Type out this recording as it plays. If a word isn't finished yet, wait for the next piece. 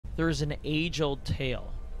There is an age-old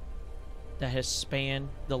tale that has spanned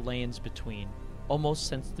the lands between almost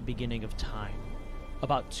since the beginning of time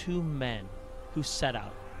about two men who set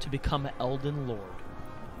out to become Elden Lord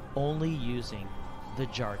only using the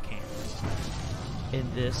jar cannon.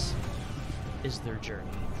 And this is their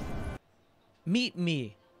journey. Meet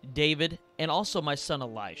me, David, and also my son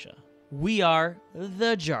Elijah. We are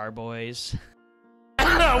the Jar Boys.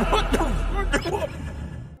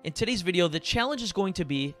 In today's video, the challenge is going to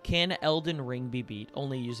be, can Elden Ring be beat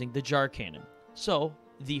only using the jar cannon? So,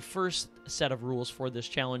 the first set of rules for this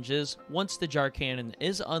challenge is, once the jar cannon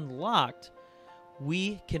is unlocked,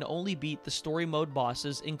 we can only beat the story mode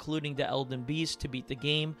bosses, including the Elden Beast, to beat the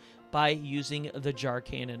game by using the jar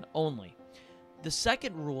cannon only. The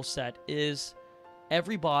second rule set is,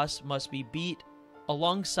 every boss must be beat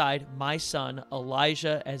alongside my son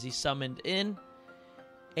Elijah as he's summoned in,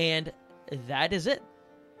 and that is it.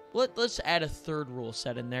 Let's add a third rule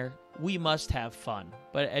set in there. We must have fun.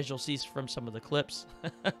 But as you'll see from some of the clips,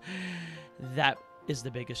 that is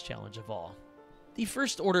the biggest challenge of all. The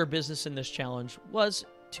first order of business in this challenge was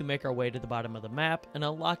to make our way to the bottom of the map and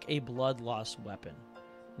unlock a blood loss weapon.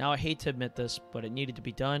 Now, I hate to admit this, but it needed to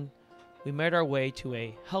be done. We made our way to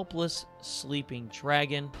a helpless, sleeping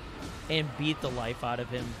dragon and beat the life out of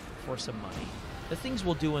him for some money. The things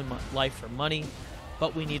we'll do in life for money,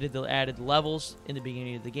 but we needed the added levels in the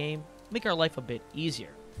beginning of the game, make our life a bit easier.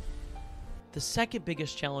 The second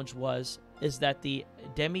biggest challenge is that the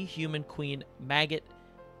demi-human queen maggot,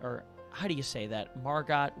 or how do you say that?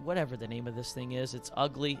 Margot, whatever the name of this thing is, it's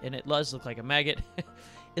ugly and it does look like a maggot,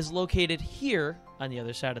 is located here on the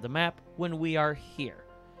other side of the map when we are here,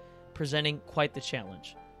 presenting quite the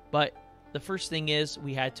challenge. But the first thing is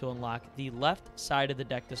we had to unlock the left side of the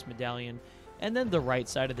Dectus medallion and then the right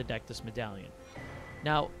side of the Dectus medallion.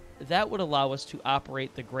 Now, that would allow us to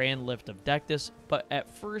operate the Grand Lift of Dectus, but at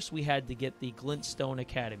first we had to get the Glintstone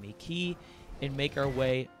Academy key and make our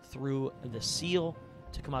way through the seal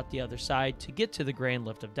to come out the other side to get to the Grand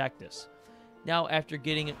Lift of Dectus. Now, after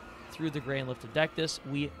getting through the Grand Lift of Dectus,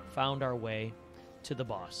 we found our way to the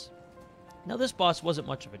boss. Now, this boss wasn't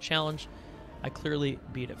much of a challenge. I clearly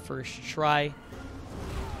beat it first try.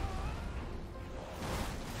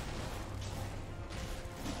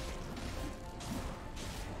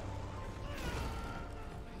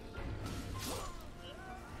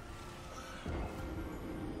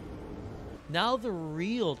 Now the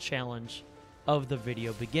real challenge of the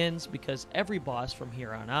video begins, because every boss from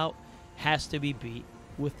here on out has to be beat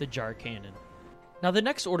with the jar cannon. Now the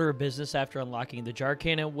next order of business after unlocking the jar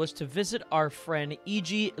cannon was to visit our friend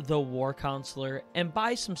E.G. the War Counselor and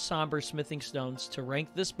buy some somber smithing stones to rank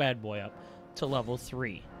this bad boy up to level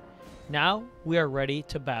 3. Now we are ready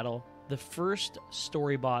to battle the first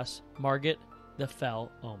story boss, Margot the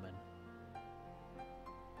Fell Omen.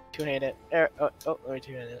 Two-hand it. Let me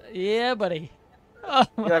two-hand it. Yeah, buddy. Oh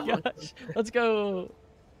my gosh. Let's go.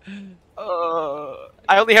 I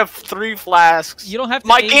only have 3 flasks. You don't have to.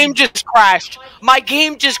 My game just crashed. My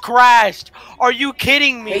game just crashed. Are you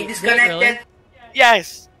kidding me? Hey, disconnected. Really?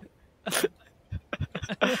 Yes.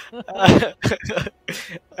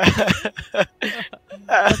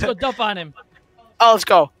 Let's go dump on him. Oh, let's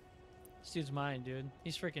go. This dude's mine, dude.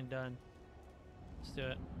 He's freaking done. Let's do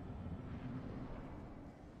it.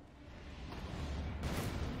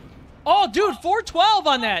 Oh, dude, 412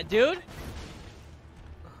 on that, dude.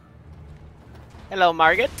 Hello,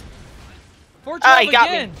 Margot. 412 he got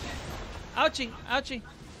again. me. Ouchie, ouchie.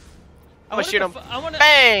 I'm gonna shoot him. Bang!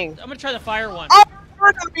 Bang! I'm gonna try the fire one. Oh,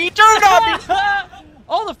 turn on me! Turn on me!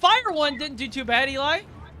 Oh, the fire one didn't do too bad, Eli.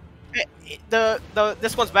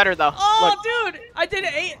 This one's better though. Oh, look. dude, I did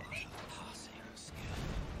 8.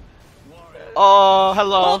 Oh,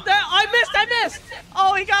 hello. Oh, I missed.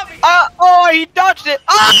 Oh, he got me. Oh, he dodged it.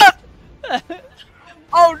 Ah!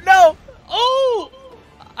 Oh no! Oh,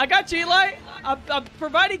 I got you, Eli. I'm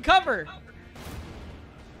providing cover.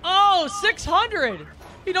 Oh, 600.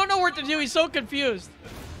 He don't know what to do. He's so confused.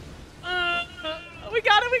 We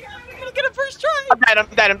got him. We're gonna get him first try. I'm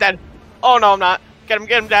dead. I'm dead. Oh no, I'm not. Get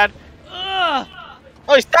him, Dad. Oh,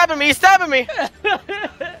 he's stabbing me. Get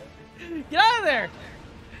out of there.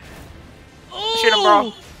 Oh. Shoot him,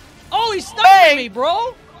 bro. Oh, he's stuck me,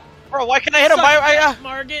 bro. Bro, why can't I hit him?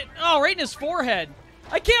 Margot. Oh, right in his forehead.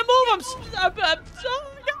 I can't move. I'm oh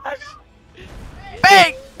my gosh.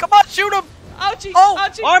 Bang! Come on, shoot him. Ouchie. Oh,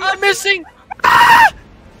 ouchie, arm ouchie. missing. Ah!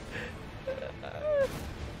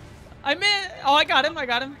 I'm in. Oh, I got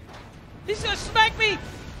him. He's gonna smack me.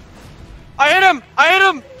 I hit him.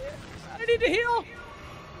 I need to heal.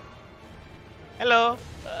 Hello.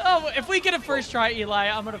 Oh, if we get a first try, Eli,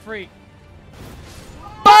 I'm gonna freak.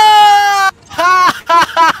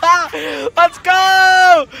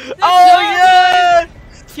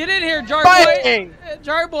 doing?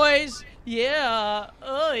 Jar boys. Yeah.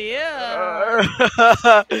 Oh yeah.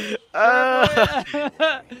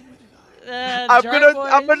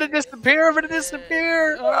 I'm gonna disappear. I'm gonna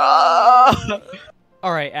disappear. All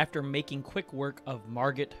right. After making quick work of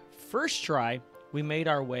Margit first try, we made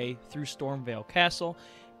our way through Stormvale Castle,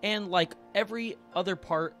 and like every other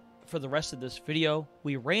part for the rest of this video,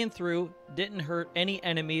 we ran through, didn't hurt any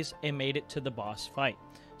enemies, and made it to the boss fight.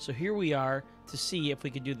 So here we are to see if we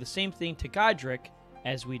could do the same thing to Godric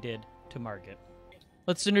as we did to Margit.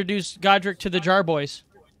 Let's introduce Godric to the Jar Boys.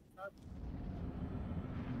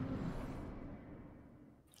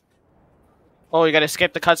 Oh, you gotta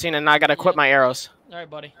skip the cutscene, and I gotta equip my arrows. All right,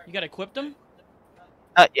 buddy. You got equipped them?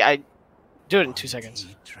 Yeah, I do it in 2 seconds.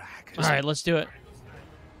 All right, let's do it.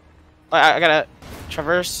 I gotta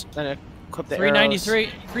traverse, then equip the 393,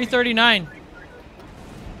 339.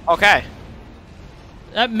 Okay.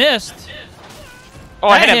 That missed. Oh,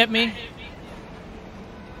 that I hit me.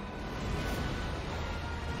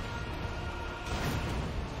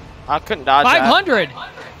 I couldn't dodge 500. That.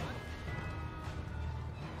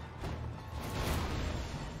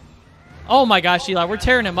 Oh my gosh, Eli, we're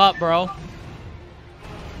tearing him up, bro.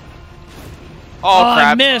 Oh,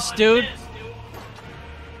 crap. I missed, dude.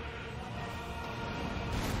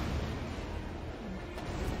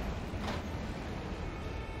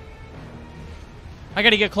 I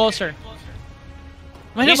gotta get closer.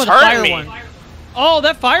 I'm He's with a fire hurting one. me. Oh,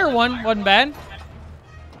 that fire one wasn't bad.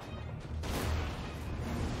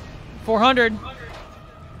 400.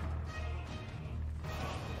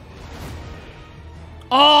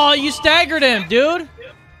 Oh, you staggered him, dude.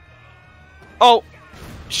 Oh,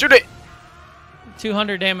 shoot it.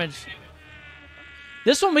 200 damage.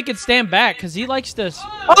 This one we could stand back because he likes this.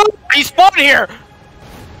 Oh, he spawned here.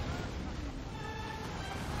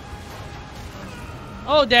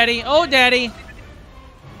 Oh, daddy. Oh, daddy.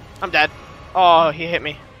 I'm dead. Oh, he hit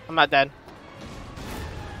me. I'm not dead.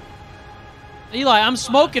 Eli, I'm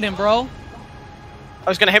smoking him, bro. I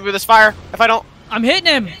was gonna hit me with this fire. If I don't, I'm hitting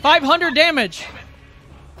him. 500 damage.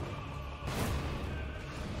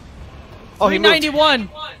 oh, he moved. 391.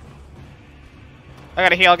 I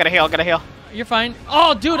gotta heal. I gotta heal. I gotta heal. You're fine.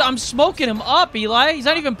 Oh, dude, I'm smoking him up, Eli. He's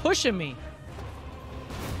not even pushing me.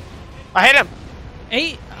 I hit him.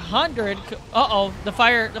 800. Uh-oh. The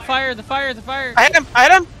fire, the fire, the fire, the fire. I hit him. I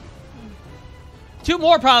hit him. 2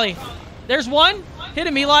 more, probably. There's one. Hit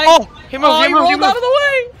him, Eli. Oh, he moved. Oh, he moved. He rolled moved. out of the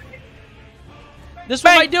way. This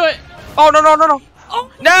one Bang. might do it. Oh, no, no, no, no. Oh,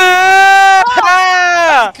 No!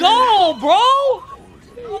 go, bro.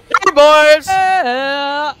 Hey, boys.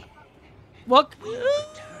 What?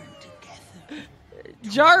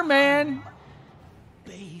 Jar man.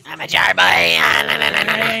 I'm a jar boy. Yeah.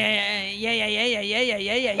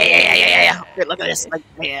 Look at this.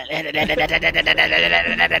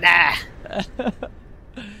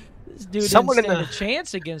 This dude Someone didn't in stand a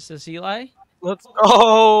chance against us, Eli. Let's go.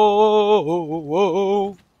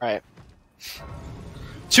 All right.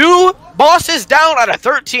 2 bosses down out of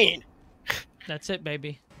 13. That's it,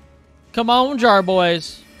 baby. Come on, Jar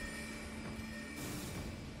boys.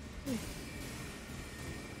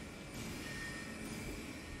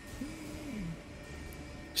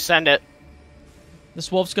 Send it.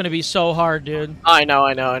 This wolf's gonna be so hard, dude. I know.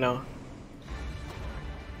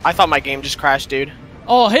 I thought my game just crashed, dude.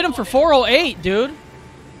 Oh, hit him for 408, dude.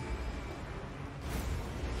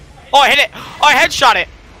 Oh, I hit it. Oh, I headshot it.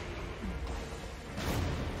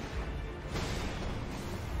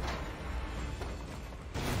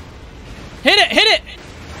 Hit it! I hit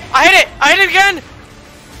it. I hit it again.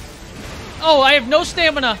 Oh, I have no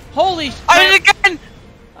stamina. Holy shit. I hit it again.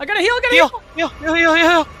 I gotta heal, Heal.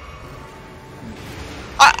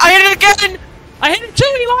 I hit it again. I hit it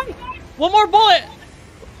too, Eli. One more bullet.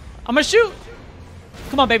 I'm gonna shoot.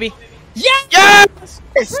 Come on, baby. Yes! Yes.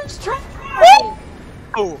 First try.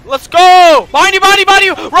 Oh, let's go. Behind you.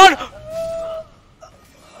 Run.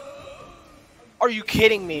 Are you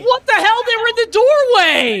kidding me? What the hell? They were in the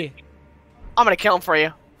doorway. I'm gonna kill him for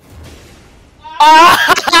you.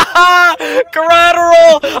 Ah!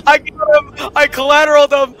 Collateral! I got him! I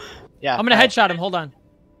collateraled him! Yeah. I'm gonna headshot him. Hold on.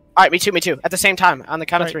 Alright, me too. At the same time, on the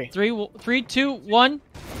count of 3. 3, 2, 1.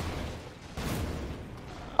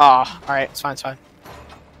 Oh, alright, it's fine.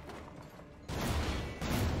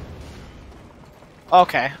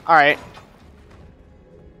 Okay, alright.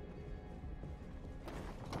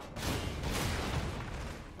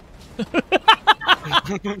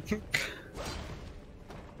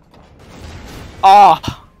 Oh!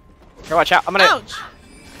 Here, watch out. I'm gonna. Ouch!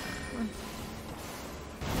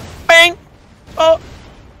 Bang! Oh!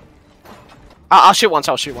 I'll shoot once.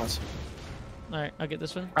 Alright, I'll get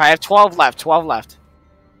this one. I have 12 left.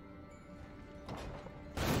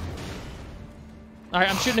 All right,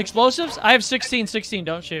 I'm shooting explosives. I have 16. 16.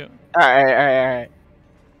 Don't shoot. All right.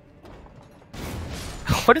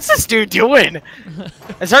 What is this dude doing?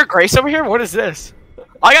 Is there a Grace over here? What is this? Oh,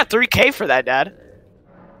 I got 3K for that, Dad.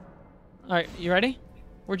 All right, you ready?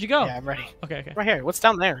 Where'd you go? Yeah, I'm ready. Okay. Right here. What's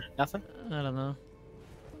down there? Nothing. I don't know.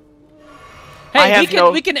 Hey,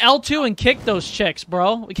 we can L2 and kick those chicks,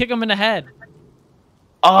 bro. We kick them in the head.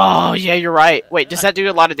 Oh, yeah, you're right. Wait, does that do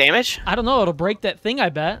a lot of damage? I don't know. It'll break that thing, I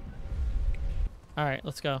bet. All right,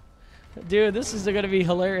 let's go. Dude, this is going to be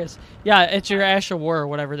hilarious. Yeah, it's your Ash of War or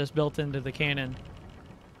whatever that's built into the cannon.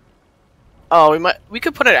 Oh, we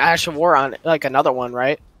could put an Ash of War on like another one,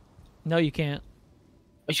 right? No, you can't.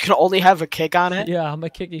 You can only have a kick on it? Yeah, I'm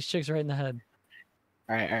going to kick these chicks right in the head.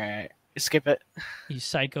 All right. Skip it. You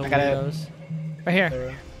psycho weirdos. Right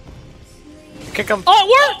here. Kick them. Oh,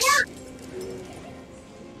 it works!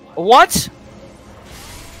 What?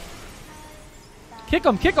 Kick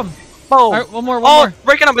them. Boom. All right, one more.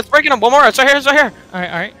 It's breaking them. One more. It's right here. All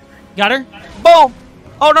right. Got her? Boom.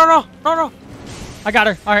 Oh, no. I got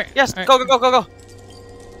her. All right. Yes, all right. Go.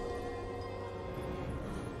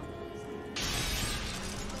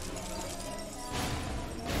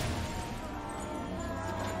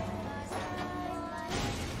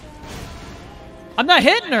 I'm not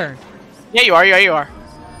hitting her. Yeah, you are.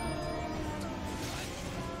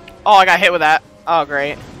 Oh, I got hit with that. Oh,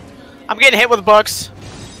 great. I'm getting hit with books.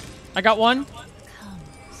 I got one.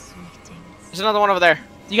 There's another one over there.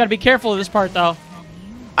 You got to be careful of this part, though.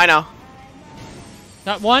 I know.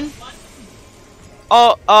 Got one.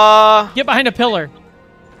 Oh, Get behind a pillar.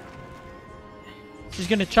 She's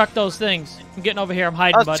going to chuck those things. I'm getting over here. I'm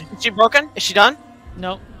hiding, bud. Is she broken? Is she done?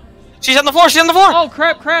 Nope. She's on the floor. Oh,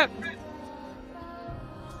 crap.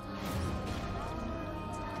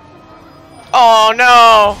 Oh,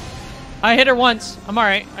 no. I hit her once. I'm all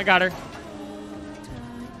right. I got her.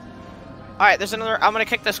 All right, there's another. I'm going to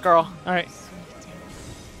kick this girl. All right.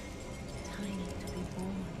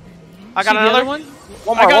 I got another one.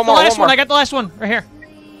 One I got the last one right here.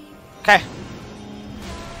 Okay.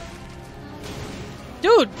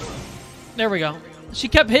 Dude. There we go. She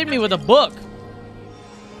kept hitting me with a book.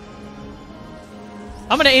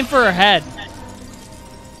 I'm going to aim for her head.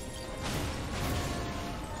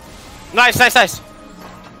 Nice.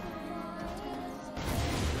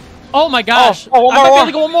 Oh my gosh. Oh, I might be able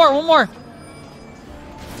to go one more.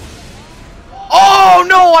 Oh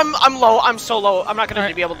no, I'm low. I'm so low. I'm not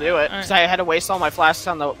gonna be able to do it because I had to waste all my flasks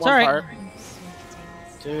on the one part.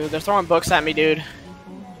 Dude, they're throwing books at me, dude.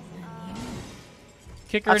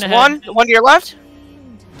 Kick her in the head. One to your left.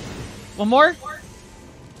 One more.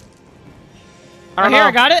 Right here,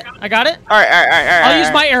 I got it. All right. I'll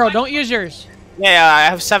use my arrow. Don't use yours. Yeah, I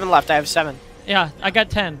have 7 left. Yeah, I got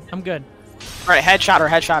 10. I'm good. All right,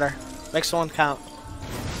 headshot her. Makes one count.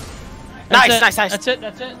 Nice. Nice. That's it.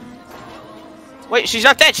 Wait, she's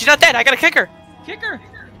not dead. I gotta kick her. Kick her.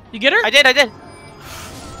 You get her? I did.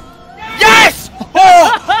 Yes!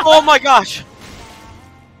 Oh my gosh.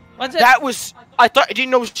 What's it? That was. I didn't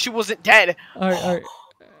know she wasn't dead. All right.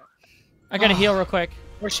 I gotta heal real quick.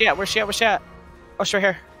 Where's she at? Oh, she's right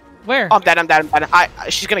here. Where? Oh, I'm dead.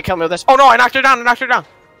 She's gonna kill me with this. Oh no, I knocked her down. I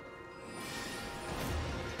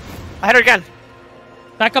hit her again.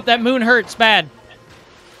 Back up. That moon hurts bad.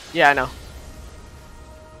 Yeah, I know.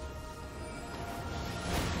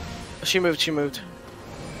 She moved.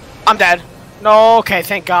 I'm dead. No, okay,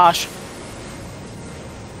 thank gosh.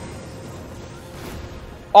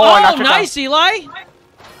 Oh, I knocked her nice, down. Eli.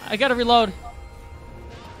 I gotta reload.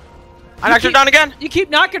 I knocked her down again. You keep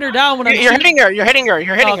knocking her down when I'm You're hitting her. You're hitting her.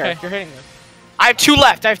 I have 2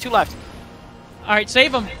 left. All right,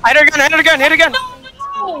 save him. Hit her again.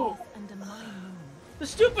 No! The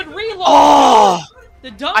stupid reload. Oh! The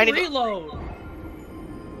dumb reload.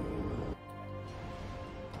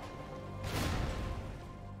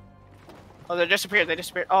 Oh, they disappeared.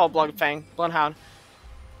 Oh, Bloodhound. All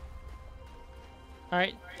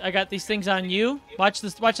right, I got these things on you. Watch the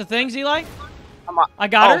things, Eli. I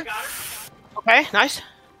got her. Okay, nice.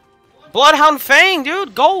 Bloodhound Fang,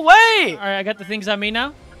 dude, go away. All right, I got the things on me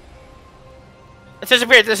now. It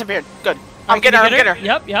disappeared. Good. I'm getting her.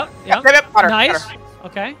 Yep. Got her. Nice. Got her.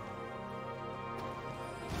 Okay.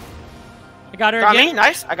 I got her Got again. me?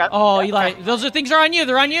 Nice. I got. Oh, Eli, those things are on you.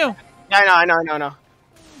 They're on you. Yeah, I know.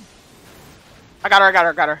 I got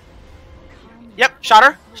her. Yep, shot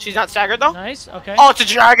her. She's not staggered though. Nice. Okay. Oh, it's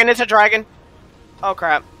a dragon. Oh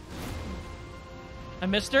crap. I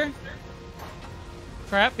missed her.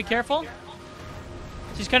 Crap. Be careful.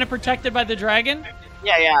 She's kind of protected by the dragon.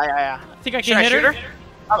 Yeah. I think I can hit her.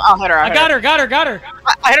 I'll hit her. I got her.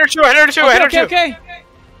 I hit her too. Okay.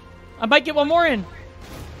 I might get one more in.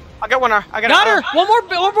 I got one. I got her. One more,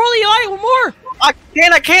 Eli. One more. I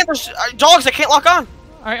can't. There's dogs I can't lock on.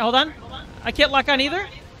 All right, hold on. I can't lock on either.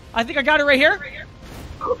 I think I got it right here.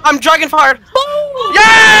 I'm dragon fired. Boom!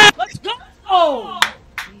 Yeah! Let's go!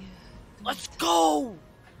 Let's go!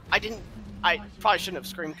 I probably shouldn't have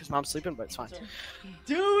screamed because mom's sleeping, but it's fine.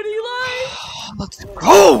 Dude, Eli! Let's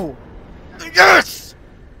go! Yes!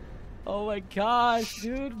 Oh my gosh,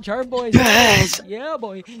 dude. Jar boys. Yes! Yeah,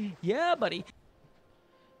 boy. Yeah, buddy.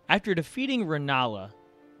 After defeating Renala,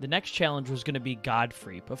 the next challenge was going to be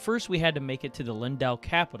Godfrey, but first we had to make it to the Lindell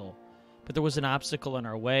capital. But there was an obstacle in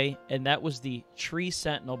our way, and that was the Tree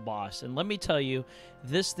Sentinel boss. And let me tell you,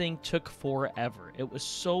 this thing took forever. It was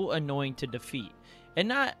so annoying to defeat. And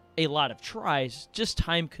not a lot of tries, just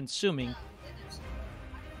time-consuming.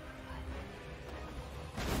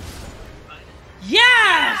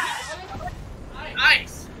 Yes!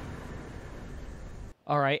 Nice!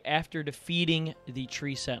 Alright, after defeating the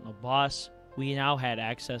Tree Sentinel boss, we now had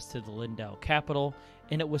access to the Lindell capital,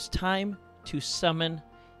 and it was time to summon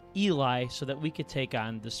Eli so that we could take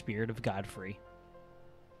on the Spirit of Godfrey.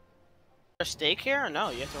 A stake here? Or no,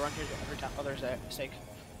 you have to run here every time. Oh, there's a stake.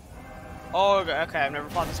 Oh, okay. I've never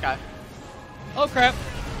fought this guy. Oh crap!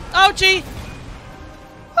 Ouchie!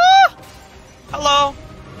 Ah! Hello.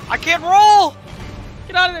 I can't roll.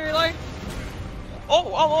 Get out of there, Eli!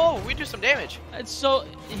 Oh! We do some damage. It's so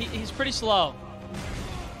he's pretty slow.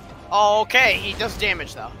 Okay, he does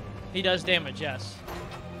damage though. He does damage, yes.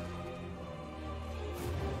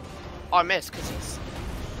 Oh, I missed because he's.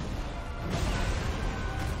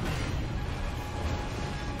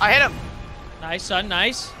 I hit him. Nice, son.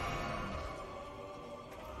 Nice.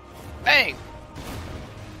 Bang.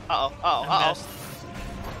 Uh-oh. Missed.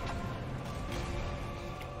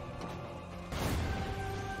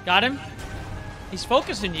 Got him. He's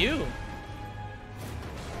focusing you.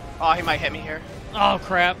 Oh, he might hit me here. Oh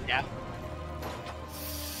crap. Yeah.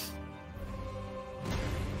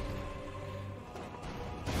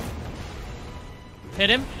 Hit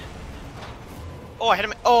him. Oh, I hit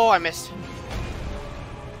him. Oh, I missed.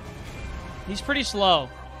 He's pretty slow.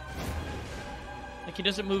 Like, he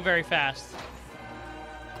doesn't move very fast.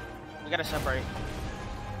 We gotta separate.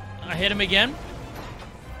 I hit him again.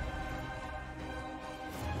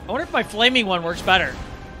 I wonder if my flaming one works better.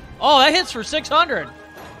 Oh, that hits for 600.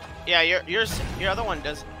 Yeah, your other one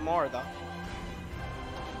does more though.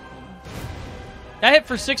 That hit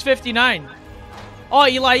for 659. Oh,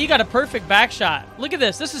 Eli, you got a perfect back shot. Look at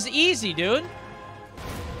this. This is easy, dude.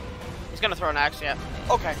 He's gonna throw an axe, yeah.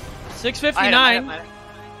 Okay. 659.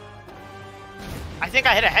 I think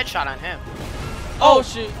I hit a headshot on him. Oh,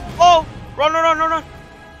 shoot. Oh! Run!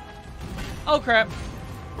 Oh, crap.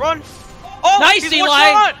 Run! Oh! Nice, he's Eli!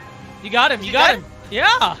 one-shot! You got him. You got him.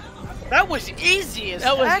 Yeah. That was easy as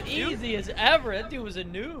That was heck, easy as ever. That dude was a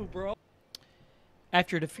noob, bro.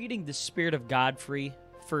 After defeating the Spirit of Godfrey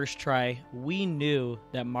first try, we knew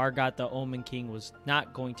that Margot the Omen King was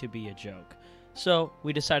not going to be a joke. So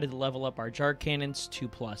we decided to level up our Jar Cannons to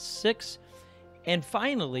 +6. And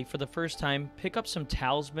finally, for the first time, pick up some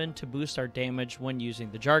Talisman to boost our damage when using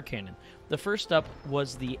the Jar Cannon. The first up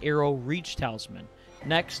was the Arrow Reach Talisman.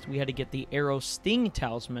 Next, we had to get the Arrow Sting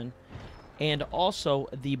Talisman and also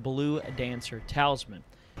the Blue Dancer Talisman.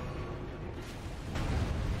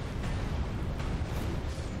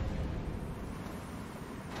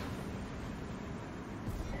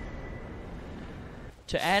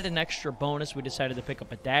 To add an extra bonus, we decided to pick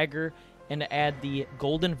up a dagger and to add the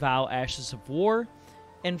Golden Vow Ashes of War,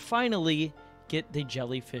 and finally get the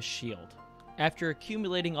Jellyfish Shield. After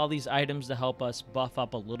accumulating all these items to help us buff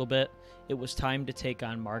up a little bit, it was time to take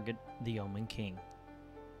on Margot the Omen King.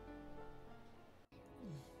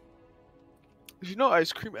 Did you know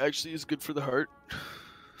ice cream actually is good for the heart?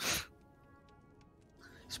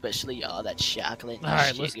 Especially all that chocolate.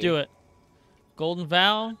 Alright, let's do it. Golden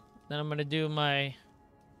Vow, then I'm going to do my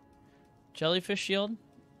Jellyfish Shield,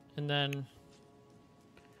 and then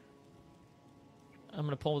I'm going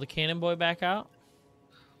to pull the Cannon Boy back out.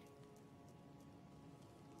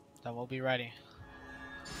 Then we'll be ready.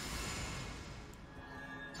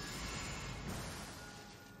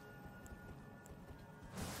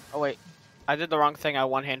 Oh wait, I did the wrong thing. I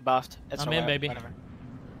one-hand buffed. It's I'm in, baby. Whatever.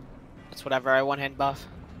 It's whatever. I one-hand buff.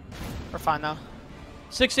 We're fine though.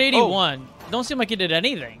 681. Oh. Don't seem like you did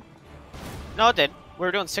anything. No, it did. We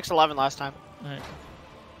were doing 611 last time. All right.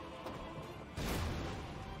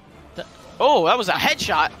 Oh, that was a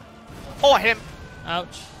headshot. Oh, I hit him.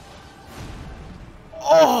 Ouch.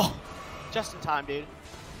 Oh, just in time, dude.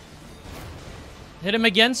 Hit him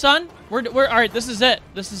again, son. We're all right. This is it.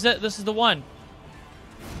 This is it. This is the one.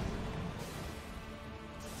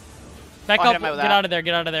 Back up. Get out of there.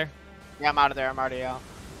 Get out of there. Yeah, I'm out of there. I'm already out.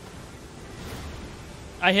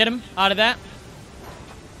 I hit him out of that.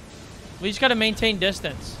 We just got to maintain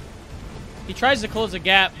distance. He tries to close the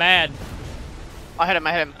gap bad. I hit him.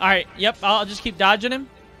 I hit him. All right. Yep. I'll just keep dodging him.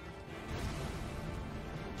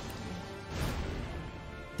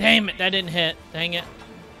 Damn it. That didn't hit. Dang it.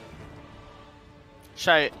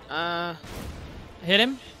 Shite. Hit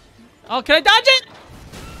him. Oh, can I dodge it?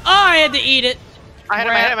 Oh, I had to eat it. I hit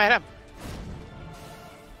him. I hit him. I hit him.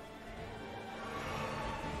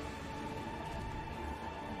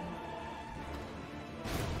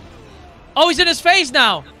 Oh, he's in his face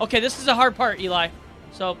now. Okay, this is a hard part, Eli.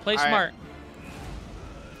 So play smart.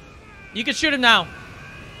 You can shoot him now.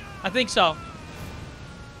 I think so.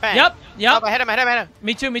 Bang. Yep. Yep. Oh, I hit him. I hit him. I hit him.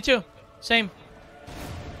 Me too. Me too. Same.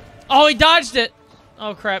 Oh, he dodged it.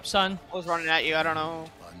 Oh crap, son. I was running at you. I don't know.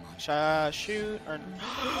 Should I shoot or?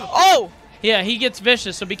 Oh! Yeah, he gets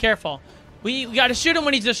vicious, so be careful. We got to shoot him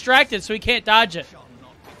when he's distracted, so he can't dodge it.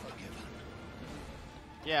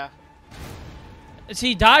 Yeah. See,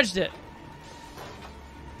 he dodged it.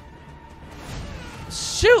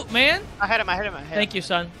 Shoot, man! I hit him. I hit him. I hit him. Thank you,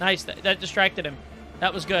 son. Nice. That distracted him.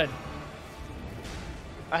 That was good.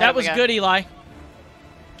 That was good, Eli.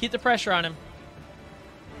 Keep the pressure on him.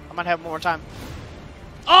 I'm gonna have him one more time.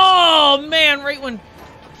 Oh man! Right when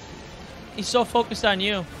he's so focused on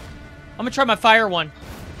you. I'm gonna try my fire one.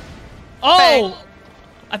 Oh! Bang.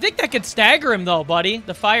 I think that could stagger him though, buddy.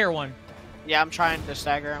 The fire one. Yeah, I'm trying to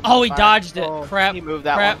stagger him. Oh, he dodged it. Oh, crap. He moved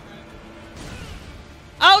that crap. one.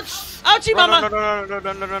 Ouch! Ouchie, mama! No.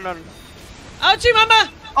 Ouchie, mama!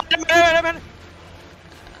 Oh, I'm in.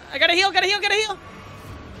 I gotta heal, gotta heal.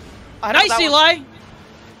 Nice, Eli!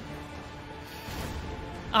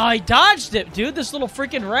 Oh, he dodged it, dude. This little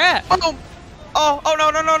freaking rat. Oh, no. No, I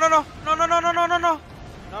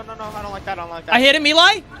don't like that. I hit him,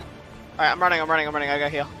 Eli. Alright, I'm running. I gotta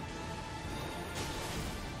heal.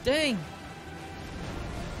 Dang.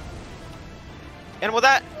 And with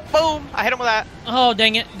that, boom! I hit him with that. Oh,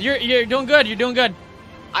 dang it. You're doing good. You're doing good.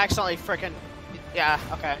 I accidentally freaking... Yeah,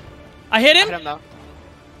 okay. I hit him? I hit him, though.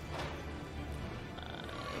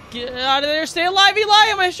 Get out of there. Stay alive, Eli.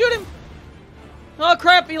 I'm gonna shoot him. Oh,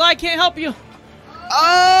 crap. Eli can't help you.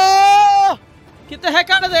 Oh! Get the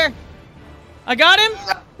heck out of there. I got him.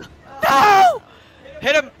 No!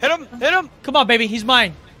 Hit him. Come on, baby. He's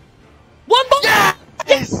mine. One more.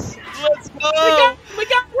 Yes! Let's go! We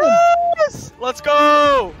got him. Yes! Let's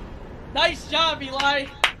go! Nice job, Eli.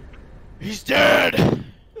 He's dead.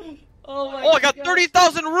 Oh, my I got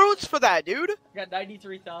 30,000 runes for that, dude. I got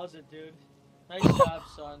 93,000, dude. Nice job,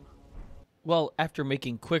 son. Well, after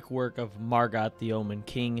making quick work of Margot the Omen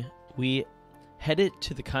King, we headed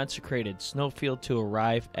to the consecrated snowfield to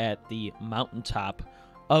arrive at the mountaintop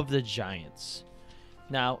of the giants.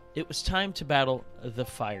 Now, it was time to battle the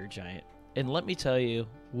fire giant. And let me tell you,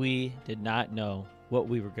 we did not know what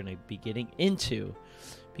we were going to be getting into,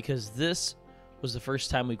 because this was the first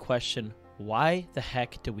time we questioned why the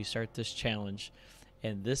heck did we start this challenge,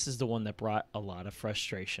 and this is the one that brought a lot of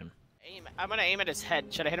frustration. I'm going to aim at his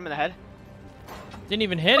head. Should I hit him in the head? Didn't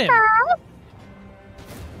even hit him. Is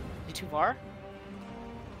he too far?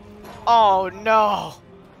 Oh no!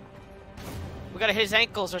 We gotta hit his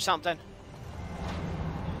ankles or something.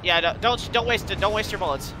 Yeah, don't waste it. Don't waste your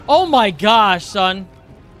bullets. Oh my gosh, son!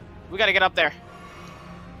 We gotta get up there.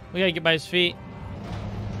 We gotta get by his feet.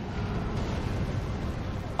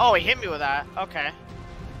 Oh, he hit me with that. Okay.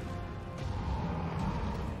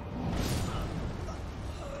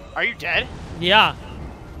 Are you dead? Yeah.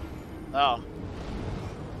 Oh.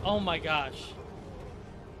 Oh my gosh.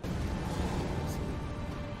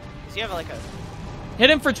 Does he have like a... Hit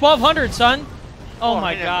him for 1,200, son. Oh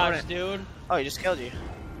my hit him, gosh, dude. Oh, he just killed you.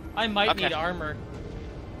 I might need armor.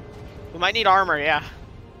 We might need armor, yeah.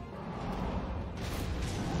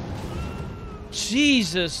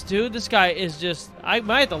 Jesus, dude. This guy is just... I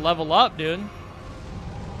might have to level up, dude.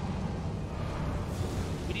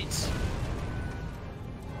 We need...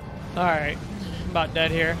 Alright. I'm about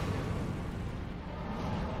dead here.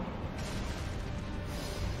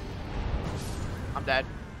 I'm dead.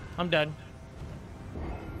 I'm dead.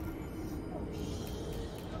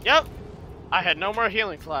 Yep. I had no more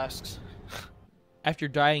healing flasks. After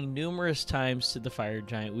dying numerous times to the fire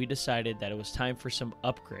giant, we decided that it was time for some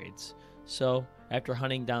upgrades. So, after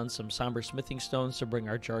hunting down some somber smithing stones to bring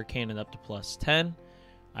our jar cannon up to +10,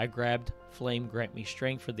 I grabbed Flame Grant Me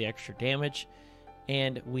Strength for the extra damage,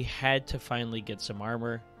 and we had to finally get some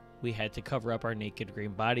armor. We had to cover up our naked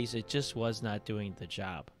green bodies. It just was not doing the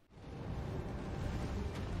job.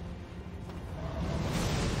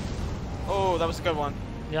 Oh, that was a good one.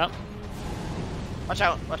 Yep. Watch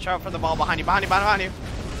out. Watch out for the ball behind you. Behind you.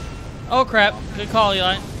 Oh, crap. Good call,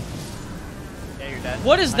 Eli. Yeah, you're dead.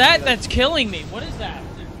 What is that that's killing me? What is that?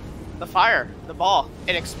 The fire. The ball.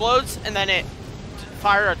 It explodes, and then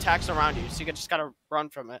fire attacks around you, so you just gotta run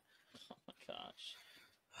from it. Oh, my gosh.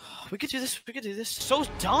 We could do this. We could do this. So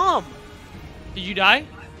dumb. Did you die?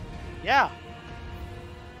 Yeah.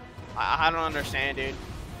 I don't understand, dude.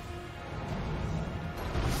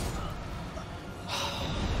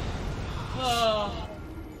 Oh.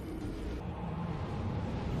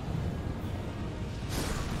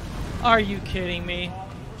 Are you kidding me?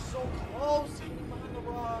 We're so close. Behind the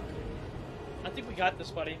rock. I think we got this,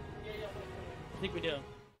 buddy. I think we do.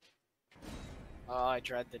 Oh, I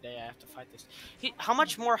dread the day I have to fight this. How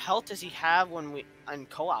much more health does he have when we on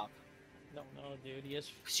co-op? No, dude. He is.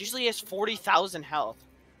 Because usually he has 40,000 health.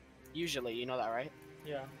 Usually, you know that, right?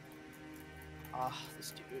 Yeah. Ah, this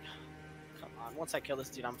dude. Come on. Once I kill this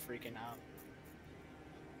dude, I'm freaking out.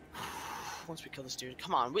 Once we kill this dude,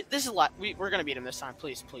 come on. This is a lot. We're gonna beat him this time.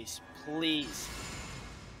 Please.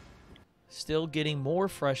 Still getting more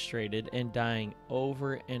frustrated and dying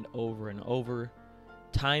over and over and over.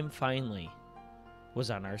 Time finally was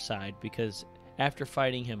on our side because after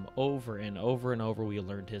fighting him over and over and over, we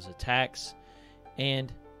learned his attacks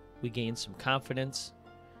and we gained some confidence.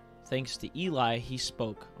 Thanks to Eli, he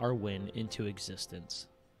spoke our win into existence.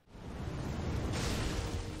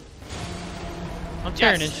 I'm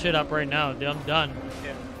tearing this shit up right now, dude. I'm done.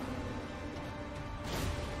 Yeah.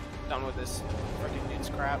 Done with this freaking dude's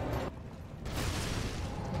crap.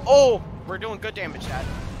 Oh, we're doing good damage, Dad.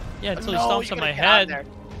 Yeah, until he stomps on my head. You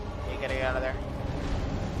gotta get out of there.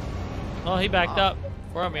 Oh, he backed up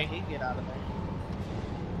for me. He get out of there.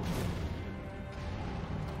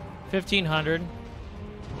 1,500. Look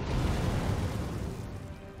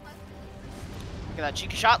at that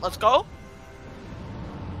cheeky shot. Let's go.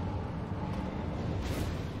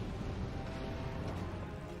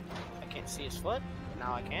 I can't see his foot.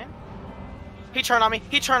 Now I can. He turned on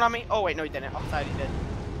me. Oh, wait. No, he didn't. I thought he did.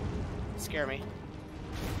 Scare me.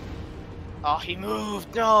 Oh, he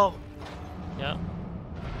moved. No. Yeah.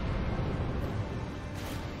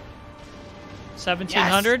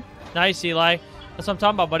 1,700. Yes. Nice, Eli. That's what I'm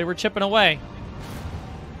talking about, buddy. We're chipping away.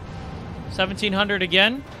 1,700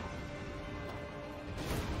 again.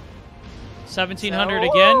 1,700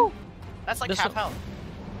 again. That's like half health.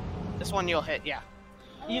 This one you'll hit, yeah.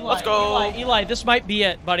 Eli, let's go. Eli, this might be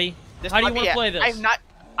it, buddy. How do you want to play this?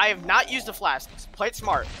 I have not used the flasks. Play it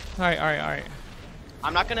smart. All right.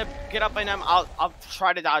 I'm not gonna get up in them. I'll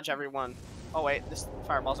try to dodge everyone. Oh wait, this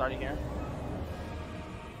fireball's already here.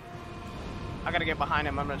 I gotta get behind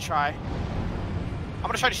him. I'm gonna try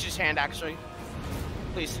to shoot his hand actually.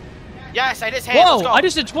 Please. Yes, I hit his hand. Whoa! Let's go. I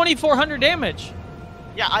just did 2,400 damage.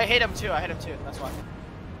 Yeah, I hit him too. That's why.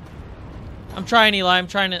 I'm trying, Eli. I'm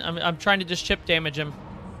trying to just chip damage him.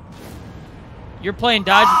 You're playing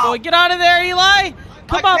dodge, boy. Get out of there, Eli!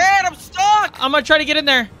 Come on! I'm stuck! I'm gonna try to get in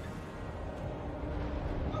there.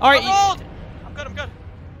 All right. I'm good.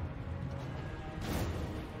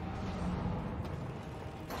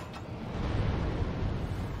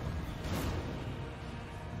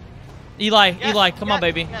 Eli, come on,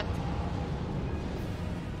 baby. Yes.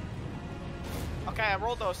 Okay, I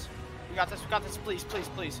rolled those. We got this. Please.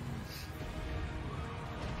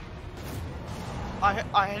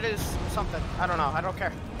 I hit his something. I don't know. I don't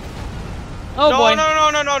care. Oh boy. No.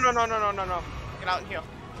 Get out and heal.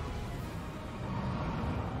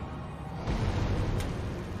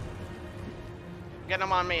 Getting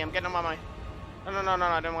him on me. I'm getting him on my. No.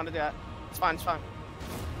 I didn't want to do that. It's fine.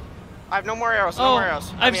 I have no more arrows. I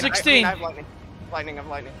have 16. I have lightning.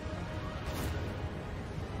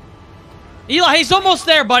 Eli, he's almost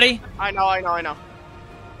there, buddy. I know.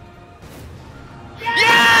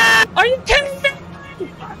 Yeah! Are you kidding me?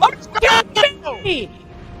 Are you kidding me?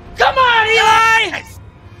 Come on, Eli! Yes!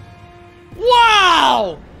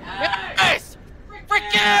 Wow! Yes! Frick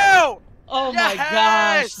you! Oh my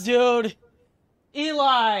gosh, dude.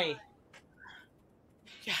 Eli.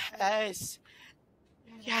 Yes.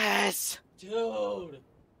 Dude.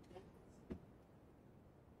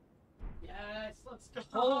 Yes, let's go.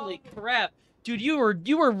 Holy crap. Dude,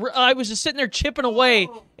 I was just sitting there chipping away,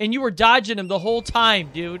 and you were dodging him the whole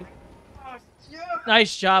time, dude.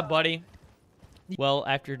 Nice job, buddy. Well,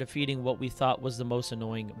 after defeating what we thought was the most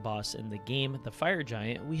annoying boss in the game, the Fire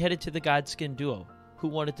Giant, we headed to the Godskin duo, who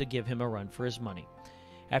wanted to give him a run for his money.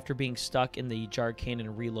 After being stuck in the jar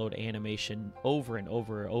cannon reload animation over and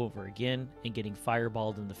over again, and getting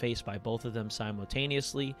fireballed in the face by both of them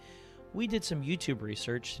simultaneously, we did some YouTube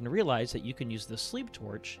research and realized that you can use the sleep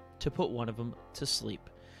torch to put one of them to sleep.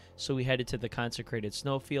 so we headed to the consecrated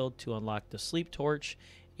snowfield to unlock the sleep torch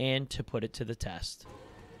and to put it to the test.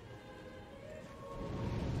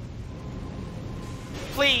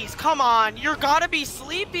 Please, come on. You're gotta be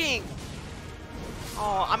sleeping.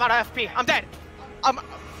 Oh, I'm out of FP. I'm dead.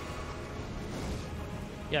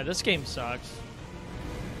 Yeah, this game sucks.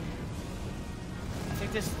 I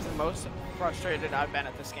think this is the most frustrated I've been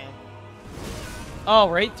at this game. Oh,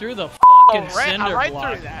 right through the fucking cinder right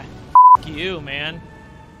block. through that. Fuck you, man.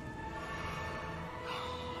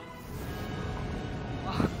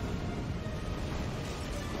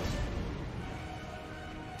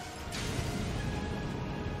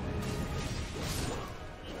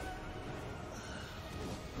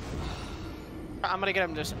 I'm gonna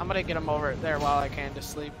get him over there while I can to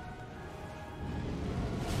sleep.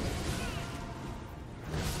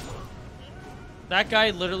 That guy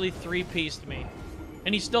literally 3-pieced me.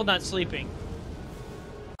 And he's still not sleeping.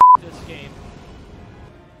 This game.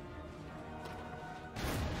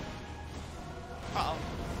 Uh-oh.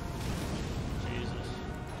 Jesus.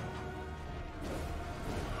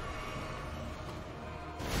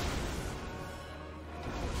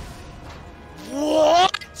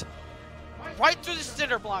 What? Right through the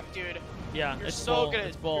cinder block, dude. Yeah, You're it's so bull. good.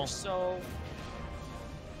 It's bull. You're so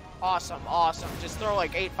awesome, awesome. Just throw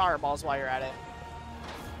like 8 fireballs while you're at it.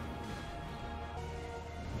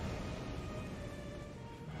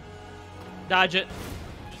 Dodge it.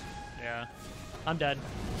 Yeah. I'm dead.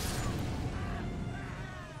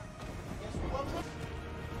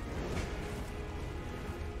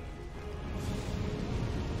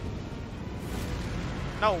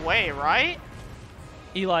 No way, right?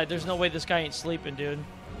 Eli, there's no way this guy ain't sleeping, dude.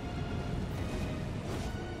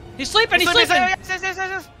 He's sleeping! He's sleeping!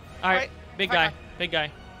 Yes. Alright, Right. big Okay. guy. Big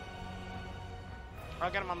guy.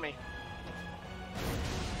 I'll get him on me.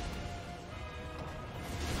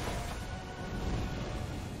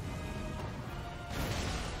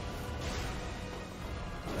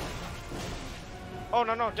 Oh,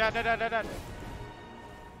 no. Dad.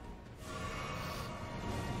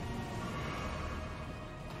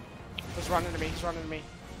 He's running to me.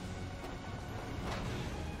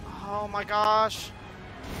 Oh my gosh.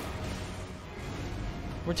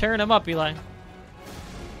 We're tearing him up, Eli.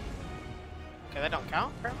 Okay, that don't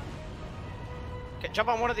count, apparently. Okay, jump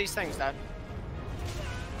on one of these things, Dad.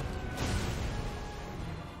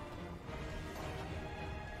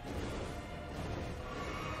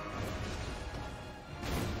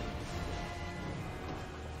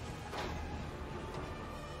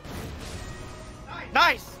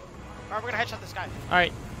 Nice! Alright, we're gonna headshot this guy.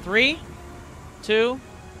 Alright, 3, 2,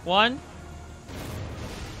 1.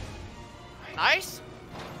 Nice!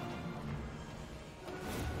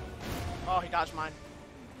 Oh, he dodged mine.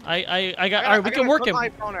 I got. Alright, we can work him.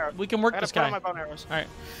 We can work this guy. My bone arrows. Alright.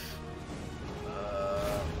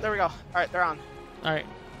 There we go. Alright, they're on. Alright.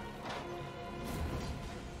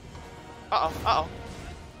 Uh-oh.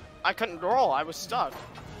 I couldn't roll. I was stuck.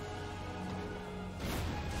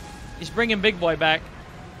 He's bringing Big Boy back.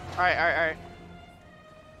 Alright.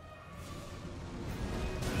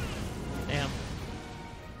 Damn.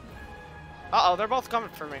 Uh-oh, they're both coming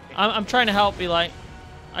for me. I'm trying to help, Eli.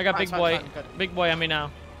 I got Fine, Big fine, Boy. fine, good. Big Boy on me now.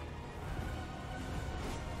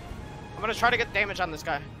 I'm gonna try to get damage on this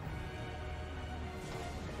guy.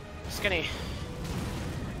 Skinny.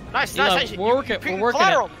 Nice. We're working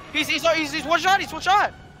collateral. it. He's one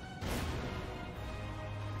shot.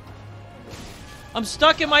 I'm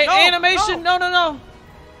stuck in my animation. No.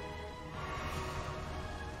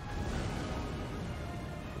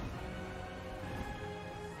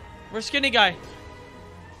 Where's Skinny Guy?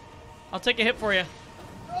 I'll take a hit for you.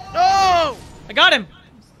 No! I got him.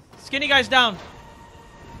 Skinny Guy's down.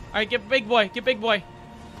 All right, get Big Boy.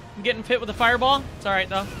 I'm getting hit with a fireball. It's all right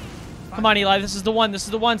though. Come on, Eli. This is the one,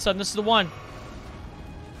 son. This is the one.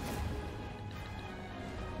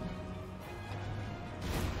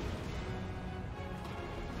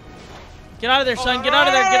 Get out of there, son. Get out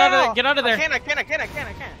of there. I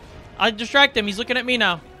can't. I distract him. He's looking at me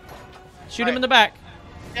now. Shoot him Right. in the back.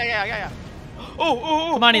 Yeah. Oh.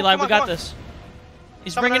 Come on, Eli. We got come on. this.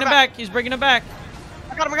 He's Someone bringing in him the back. He's bringing him back.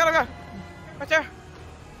 I got him. Right there.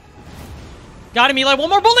 Got him, Eli. One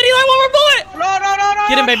more bullet, Eli. One more bullet. No.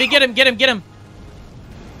 Get him, baby. Get him. Get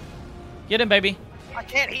him, baby. I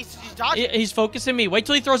can't. He's dodging. He's focusing me. Wait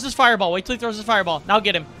till he throws his fireball. Now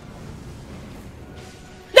get him.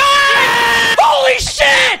 No! Holy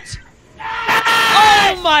shit!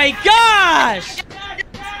 Oh my gosh!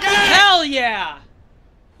 Hell yeah!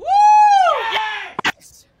 Woo!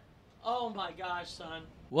 Yes! Oh my gosh, son.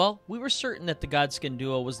 Well, we were certain that the Godskin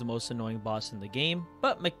duo was the most annoying boss in the game,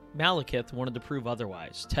 but Malekith wanted to prove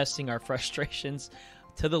otherwise, testing our frustrations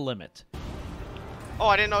to the limit. Oh,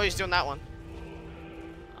 I didn't know he was doing that one.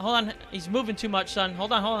 Hold on. He's moving too much, son.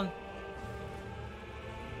 Hold on, hold on.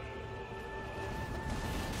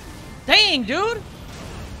 Dang, dude.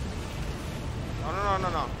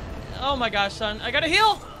 No. Oh my gosh, son. I gotta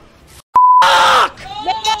heal. Fuck!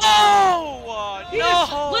 No! He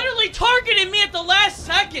just literally targeted me at the last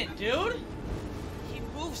second, dude. He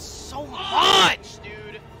moves so much,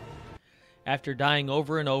 dude. After dying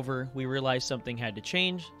over and over, we realized something had to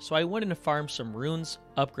change, so I went and farmed some runes,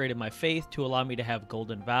 upgraded my faith to allow me to have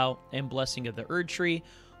Golden Vow and Blessing of the Erd Tree,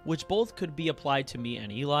 which both could be applied to me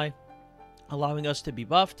and Eli, allowing us to be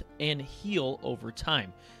buffed and heal over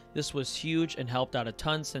time. This was huge and helped out a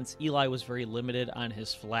ton since Eli was very limited on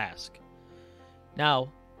his flask.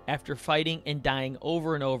 Now, after fighting and dying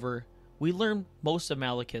over and over, we learned most of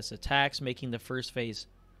Malekith's attacks, making the first phase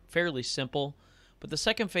fairly simple, but the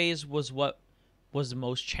second phase was what was the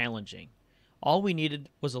most challenging. All we needed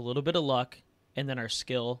was a little bit of luck, and then our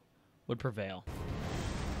skill would prevail.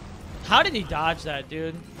 How did he dodge that,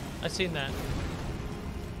 dude? I seen that.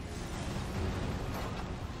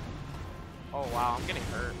 Oh wow, I'm getting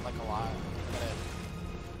hurt like a lot.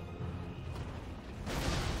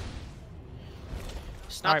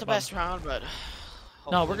 It's not Alright, the best round, but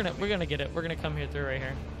no, we're gonna get it. We're gonna come here through right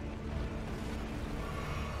here.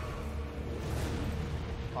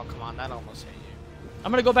 Oh come on, that almost hit you.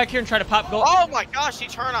 I'm gonna go back here and try to pop gold. Oh my gosh, he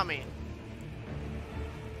turned on me.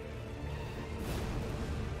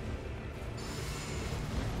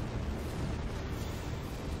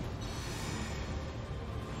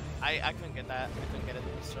 I couldn't get that. I couldn't get it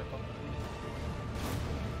in the circle.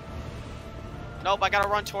 Nope, I gotta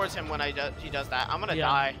run towards him when he does that. I'm gonna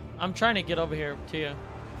die. I'm trying to get over here to you.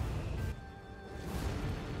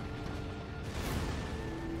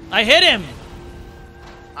 I hit him!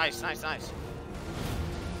 Nice.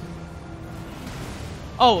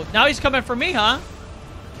 Oh, now he's coming for me, huh?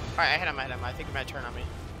 Alright, I hit him. I think he might turn on me.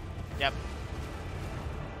 Yep.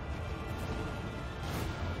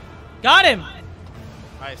 Got him!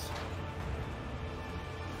 Nice.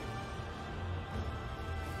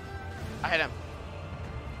 I hit him.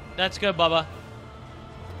 That's good, Bubba.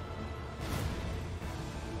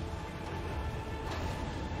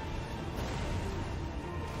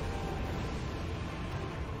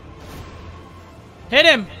 Hit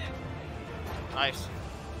him! Nice.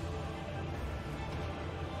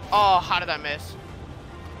 Oh, how did I miss?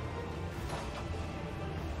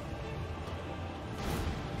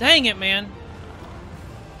 Dang it, man.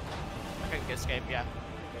 I couldn't escape, yeah.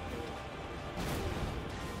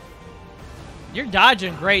 You're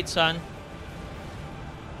dodging great, son.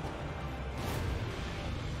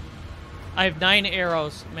 I have 9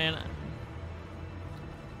 arrows, man.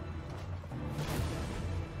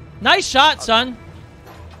 Nice shot, son.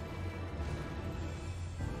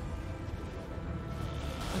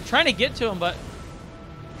 I'm trying to get to him, but...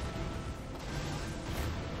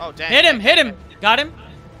 Oh, dang. Hit him! Got him?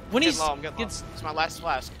 When I'm getting low. It's my last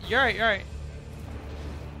flask. You're right.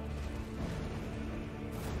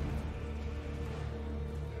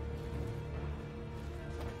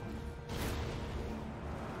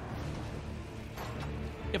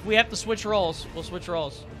 If we have to switch roles, we'll switch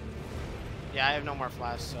roles. Yeah, I have no more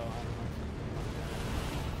flasks, so I don't know.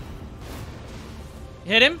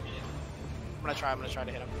 Hit him? I'm gonna try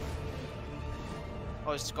to hit him.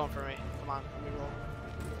 Oh, he's going for me. Come on, let me roll.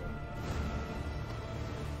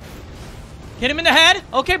 Hit him in the head?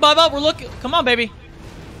 Okay, Bubba, we're looking. Come on, baby.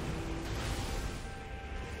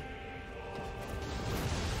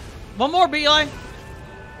 One more, Eli.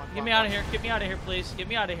 Get me out of here. Get me out of here, please. Get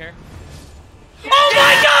me out of here. Oh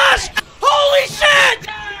my gosh! Holy shit!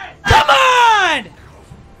 Come on!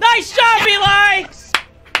 Nice job, Eli!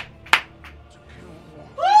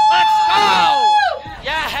 Let's go!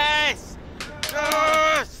 Yes!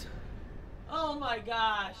 Yes! Oh my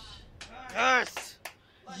gosh. Yes!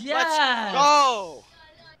 Yes! Let's go!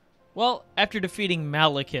 Well, after defeating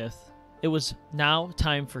Malekith, it was now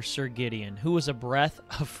time for Sir Gideon, who was a breath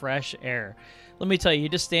of fresh air. Let me tell you, he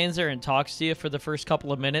just stands there and talks to you for the first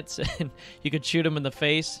couple of minutes, and you could shoot him in the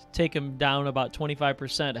face, take him down about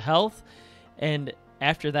 25% health, and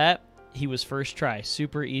after that, he was first try.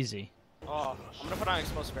 Super easy. Oh, I'm gonna put on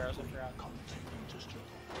explosive arrows if you're out.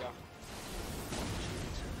 Yeah.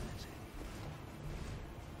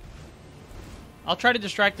 I'll try to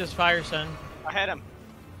distract this fire, son. I hit him.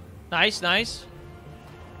 Nice, nice.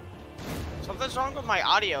 Something's wrong with my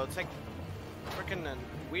audio. It's like freaking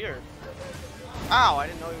weird. Ow, I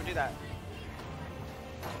didn't know he would do that.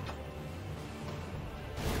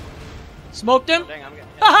 Smoked him? Oh, dang, I'm getting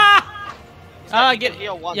hit. Haha! Get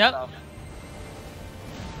heal once, yep. though.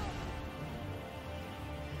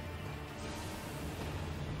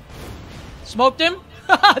 Smoked him.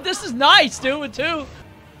 This is nice, dude, with 2. I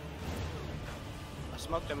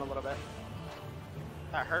smoked him a little bit.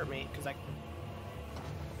 That hurt me, because I...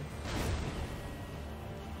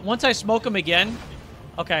 Once I smoke him again...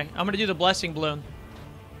 Okay, I'm going to do the blessing balloon.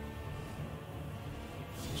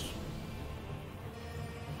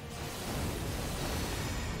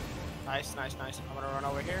 Nice, nice, nice. I'm going to run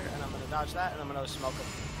over here, and I'm going to dodge that, and I'm going to smoke him.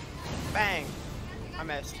 Bang! I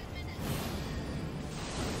missed.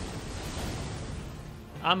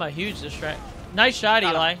 I'm a huge distract. Nice shot, Got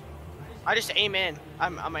him. Eli. I just aim in.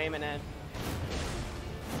 I'm aiming in.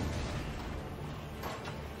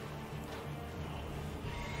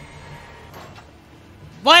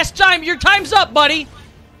 Last time, your time's up, buddy.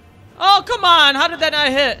 Oh, come on. How did that not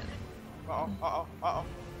hit? Uh-oh, uh-oh, uh-oh.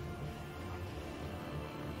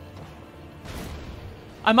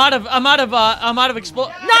 I'm out of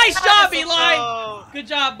explode. Nice job, Eli. go. Good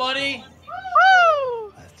job, buddy.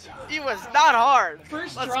 Woo! It was not hard.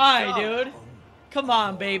 First Let's try, go. dude. Come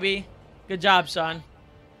on, baby. Good job, son.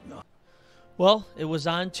 Well, it was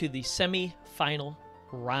on to the semi-final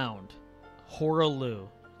round. Horaloo.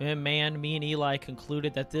 And man, me and Eli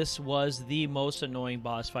concluded that this was the most annoying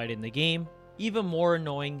boss fight in the game, even more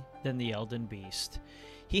annoying than the Elden Beast.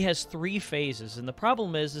 He has 3 phases, and the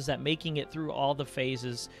problem is that making it through all the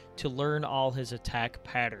phases to learn all his attack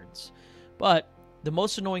patterns. But the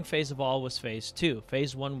most annoying phase of all was phase 2.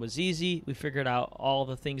 Phase 1 was easy. We figured out all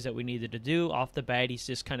the things that we needed to do. Off the bat, he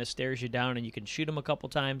just kind of stares you down and you can shoot him a couple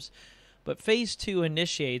times. But phase 2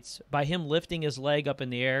 initiates by him lifting his leg up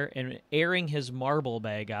in the air and airing his marble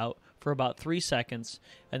bag out for about 3 seconds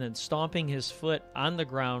and then stomping his foot on the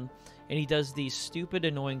ground, and he does these stupid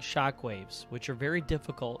annoying shockwaves, which are very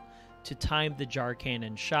difficult to time the jar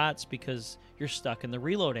cannon shots because you're stuck in the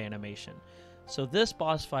reload animation. So this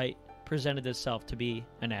boss fight presented itself to be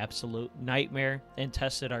an absolute nightmare and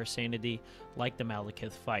tested our sanity like the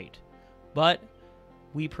Malekith fight. But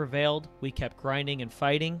we prevailed, we kept grinding and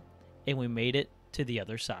fighting, and we made it to the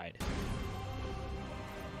other side.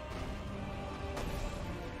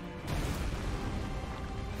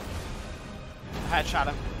 Headshot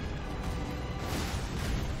him.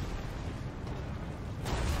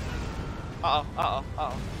 Uh-oh, uh-oh,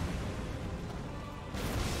 uh-oh.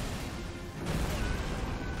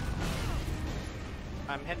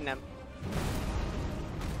 I'm hitting him.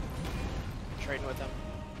 Trading with him.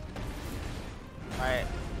 Alright.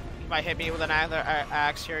 He might hit me with another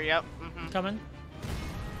axe here, yep. Coming.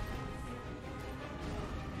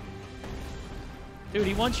 Dude,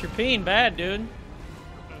 he wants your peen bad, dude.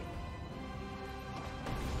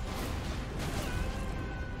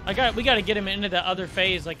 We gotta get him into the other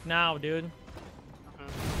phase, like, now, dude.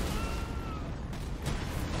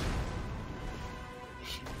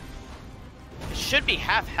 It should be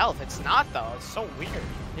half health. It's not, though. It's so weird.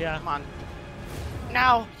 Yeah. Come on.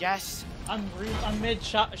 Now! Yes! I'm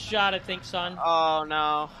mid-shot, I think, son. Oh,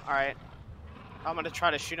 no. Alright. I'm gonna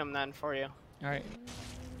try to shoot him then for you. Alright.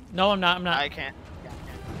 No, I'm not. I can't.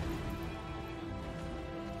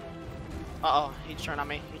 Uh-oh. He turned on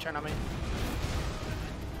me.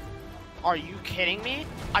 Are you kidding me?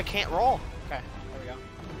 I can't roll. Okay, there we go.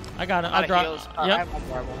 I got it. I I dropped. yep. Yep. I have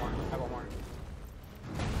one more.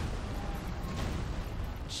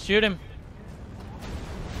 Shoot him.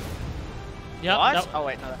 Yep. What? Nope. Oh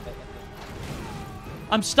wait, no, that's it.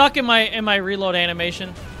 I'm stuck in my reload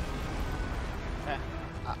animation. Okay.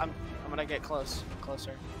 I'm gonna get closer.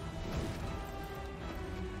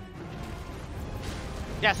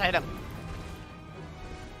 Yes, I hit him.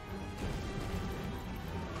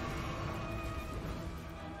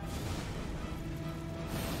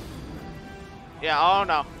 Yeah, oh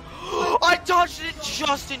no. I dodged it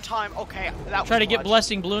just in time. Okay, that was Try to get clutch.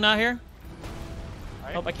 Blessing Balloon out here.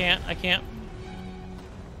 Right. Oh, I can't.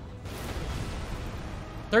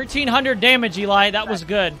 1,300 damage, Eli. That was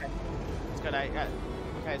good. Okay. It's good. Okay,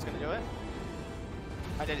 it's gonna do it.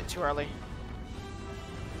 I did it too early.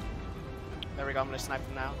 There we go. I'm gonna snipe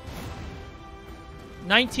him now.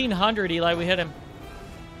 1,900, Eli. We hit him.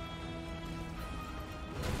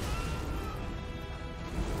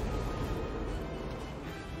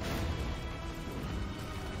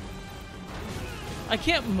 I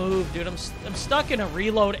can't move, dude. I'm stuck in a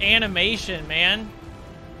reload animation, man.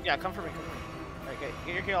 Yeah, come for me. Alright,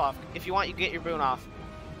 get your heal off. If you want, you get your boon off.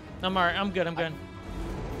 I'm alright. I'm good.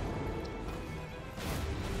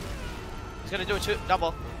 He's gonna do it too.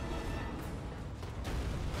 Double.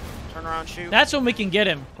 Turn around, shoot. That's when we can get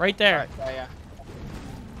him. Right there. Alright, yeah.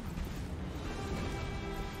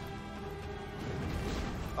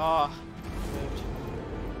 Oh. Moved.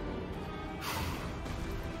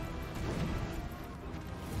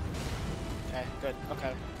 Okay, good.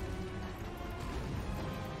 Okay.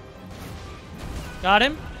 Got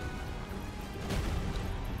him.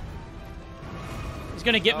 He's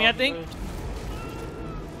gonna get me, I think.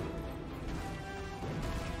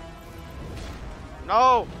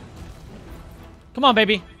 No! Come on,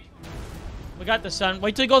 baby. We got this, son.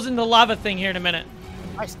 Wait till he goes into the lava thing here in a minute.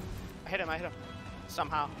 I hit him,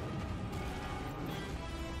 somehow.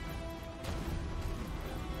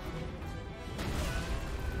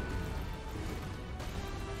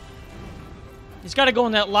 He's got to go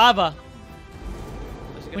in that lava.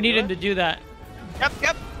 We need him to do that.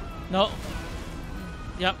 Yep. No.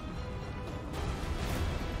 Yep.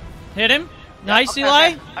 Hit him. Nice, okay, Eli.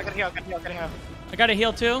 Okay. I gotta heal. I got to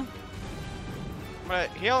heal, too. I'm gonna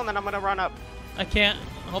heal, and then I'm gonna run up. I can't.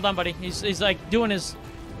 Hold on, buddy. He's like doing his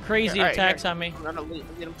crazy attacks on me. I'm gonna lead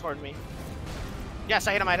him toward me. Yes,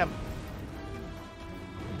 I hit him.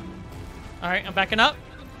 All right, I'm backing up.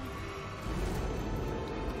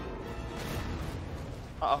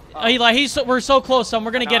 Uh-oh. Oh, Eli, we're so close, son.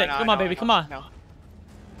 We're gonna get it. Come on, baby. Come on. No.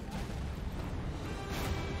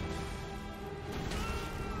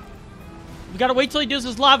 We gotta wait till he does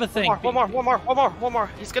his lava thing. One more.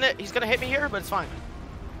 He's gonna hit me here, but it's fine.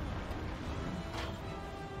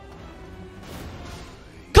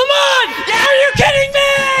 Come on! Yeah! Are you kidding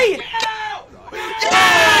me?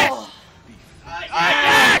 Yes!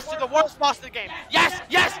 Yes! You're the worst boss in the game. Yes!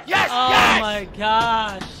 Oh my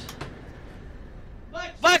gosh.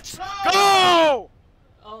 Let's go!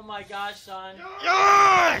 Oh my gosh, son.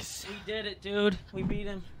 Yes! We did it, dude. We beat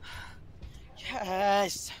him.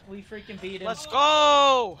 Yes! We freaking beat him. Let's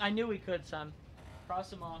go! I knew we could, son.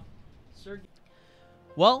 Cross him off.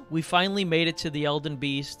 Well, we finally made it to the Elden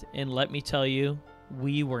Beast, and let me tell you,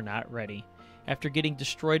 we were not ready. After getting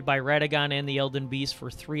destroyed by Radagon and the Elden Beast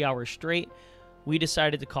for 3 hours straight, we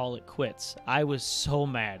decided to call it quits. I was so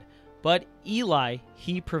mad. But Eli,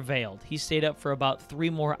 he prevailed. He stayed up for about 3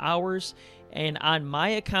 more hours, and on my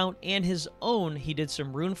account and his own, he did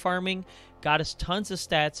some rune farming, got us tons of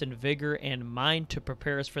stats and vigor and mind to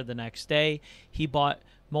prepare us for the next day. He bought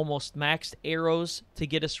almost maxed arrows to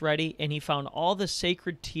get us ready, and he found all the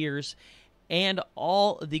sacred tears and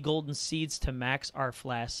all the golden seeds to max our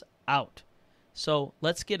flasks out. So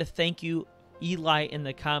let's get a thank you, Eli, in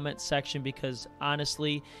the comment section, because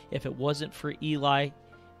honestly, if it wasn't for Eli,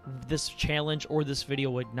 this challenge or this video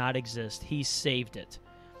would not exist. He saved it.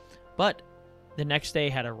 But the next day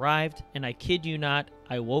had arrived, and I kid you not,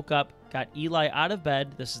 I woke up, got Eli out of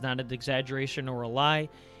bed, this is not an exaggeration or a lie,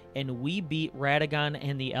 and we beat Radagon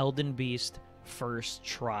and the Elden Beast first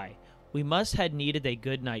try. We must have needed a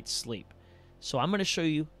good night's sleep. So I'm going to show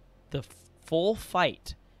you the full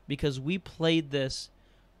fight, because we played this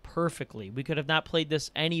perfectly. We could have not played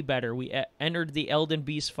this any better. We entered the Elden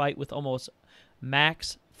Beast fight with almost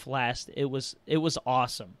max flask. It was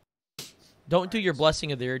awesome. Don't do your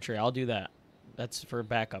blessing of the Earth Tree. I'll do that. That's for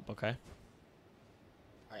backup, okay?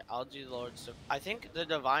 Alright, I'll do the Lord's. I think the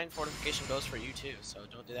Divine Fortification goes for you too, so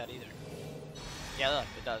don't do that either. Yeah, look,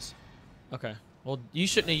 it does. Okay. Well, you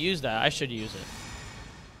shouldn't have used that. I should use it.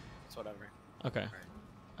 It's whatever. Okay.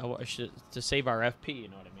 I should, to save our FP, you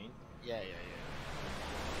know what I mean? Yeah.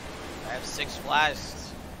 I have 6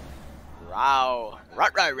 flasks. Wow.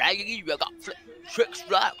 Right, you got 6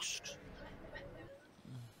 flasks.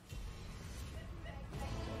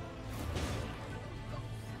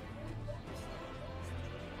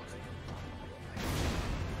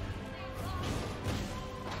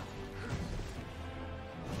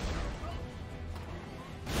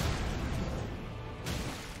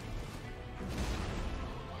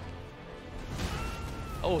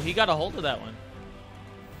 Oh, he got a hold of that one.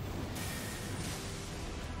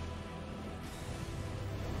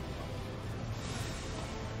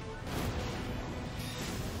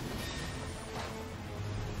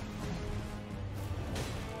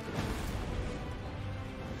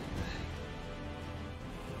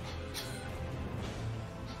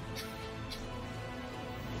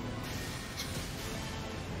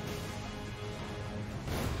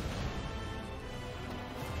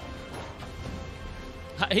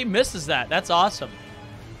 He misses that. That's awesome.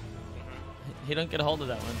 He don't get a hold of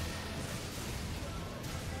that one.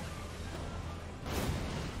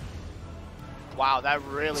 Wow, that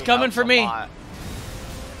really It's coming helps for me. a lot.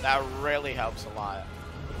 That really helps a lot.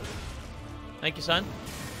 Thank you, son.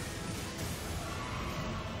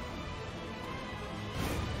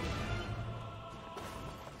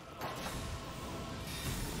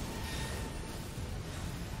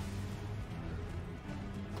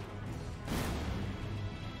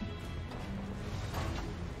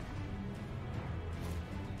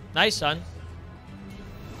 Nice, son.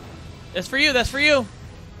 That's for you. That's for you.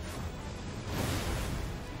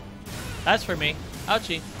 That's for me.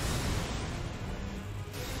 Ouchie.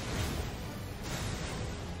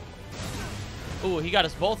 Ooh, he got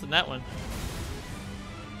us both in that one.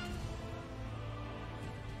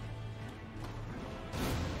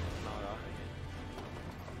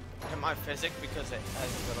 Hit my physic because it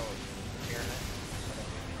has a little fear in it.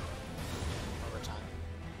 Over time.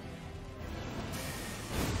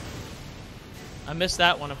 I missed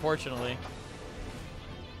that one, unfortunately.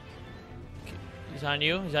 He's on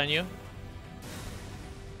you. He's on you.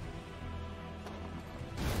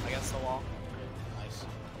 Against the wall. Nice.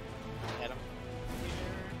 Hit him.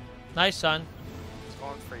 Nice, son. It's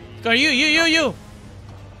going for you. Go you.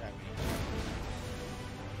 Okay.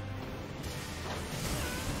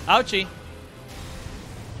 Ouchie.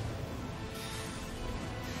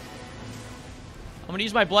 I'm gonna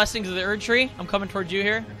use my blessings of the Erd Tree. I'm coming towards you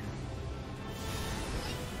here.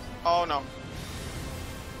 Oh no.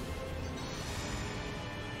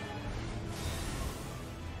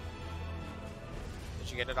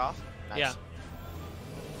 Did you get it off? Nice. Yeah.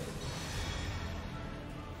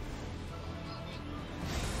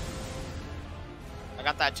 I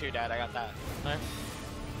got that too, Dad. I got that. All right.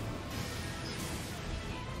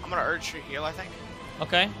 I'm gonna urge you heal, I think.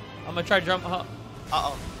 Okay. I'm gonna try to jump.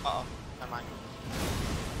 Uh-oh. Never mind.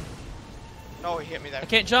 No, he hit me there. I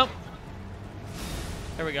can't jump.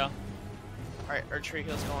 There we go. Alright, urge tree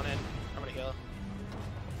heal's going in. I'm gonna heal it.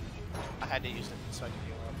 I had to use it so I can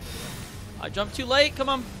heal up. I jumped too late. Come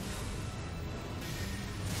on.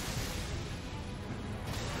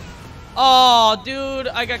 Oh, dude,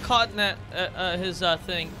 I got caught in that his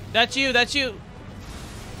thing. That's you. That's you.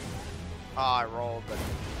 Oh, I rolled, but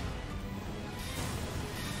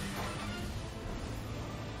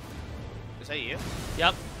is that you?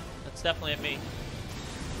 Yep, that's definitely at me.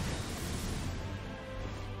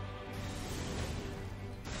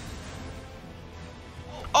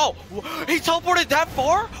 Oh, he teleported that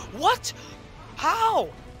far? What? How?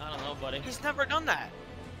 I don't know, buddy. He's never done that.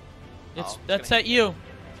 It's Oh, that's at you.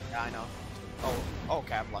 Yeah, I know. Oh,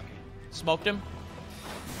 okay, I'm lucky. Smoked him.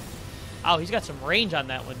 Oh, he's got some range on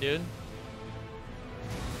that one, dude.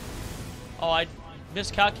 Oh, I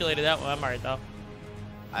miscalculated that one. I'm alright though.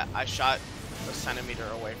 I shot a centimeter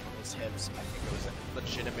away from his hips. I think it was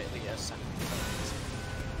legitimately a centimeter from his hips.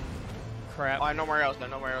 Crap. Oh, I have no more arrows.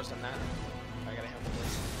 No more arrows than that. I gotta handle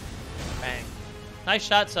this. Bang. Nice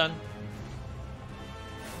shot, son.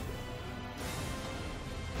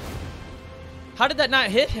 How did that not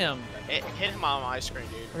hit him? It hit him on my screen,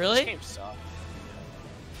 dude. Really? This game sucks.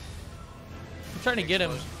 I'm trying to get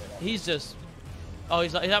him. He's just... Oh,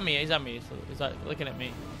 he's on me. He's on me. So he's looking at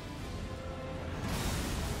me.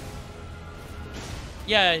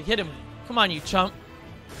 Yeah, hit him. Come on, you chump.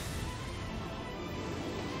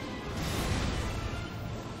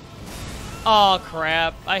 Oh,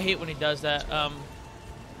 crap. I hate when he does that.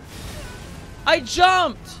 I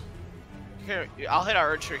jumped! Here, I'll hit our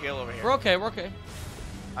archer heal over here. We're okay. We're okay.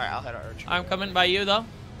 Alright, I'll hit our archer. I'm coming by you, though.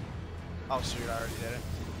 Oh, shoot, I already did it.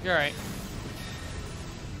 You're alright.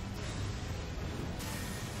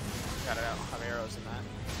 Got it. I don't have arrows in that.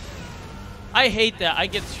 I hate that. I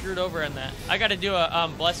get screwed over in that. I gotta do a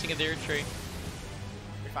blessing of the Erd Tree.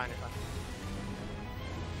 You're fine, you're fine.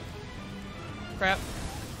 Crap.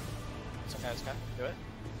 It's okay, it's okay. Do it.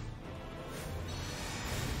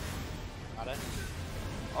 Got it.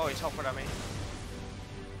 Oh, he teleported on me.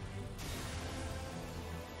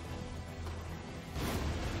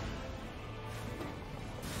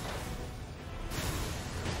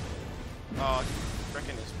 Oh,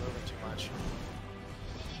 frickin' is moving too much.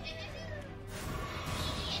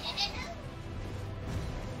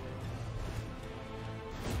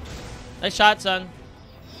 Nice shot, son.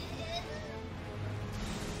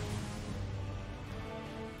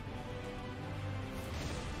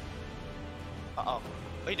 Uh-oh.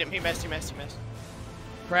 Oh, he didn't. He missed.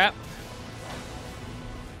 Crap.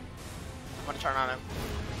 I'm gonna turn on him.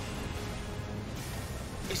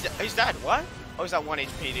 He's dead. What? Oh, he's at 1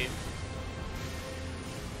 HP, dude.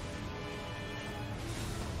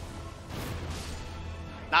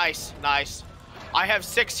 Nice, nice. I have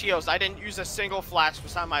 6 heals. I didn't use a single flash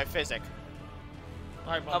beside my physic.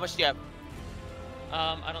 All right, bud. How much do you have?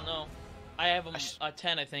 I don't know. I have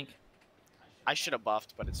 10, I think. I should have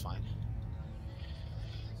buffed, but it's fine.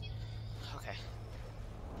 Okay.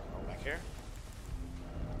 Go back here.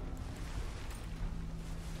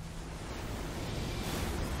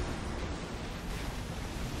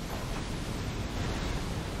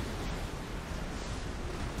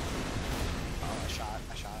 Oh, I shot.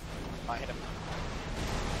 Oh, I hit him.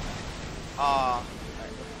 Alright.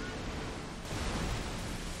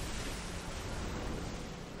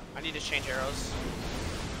 I need to change arrows.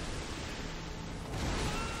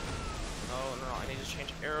 No, I need to change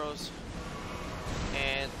arrows.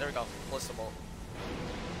 And there we go. Ballista bolt.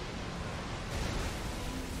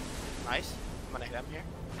 Nice. I'm gonna hit him here.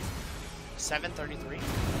 733.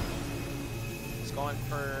 He's going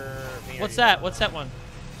for me. What's that? What's that one?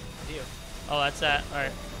 You. Oh, that's that. All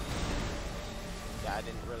right. Yeah, I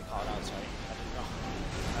didn't really call it out. Sorry. I didn't know.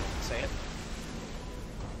 I didn't say it.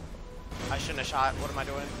 I shouldn't have shot. What am I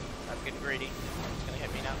doing? I'm getting greedy. He's gonna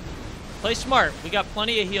hit me now. Play smart. We got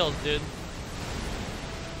plenty of heals, dude.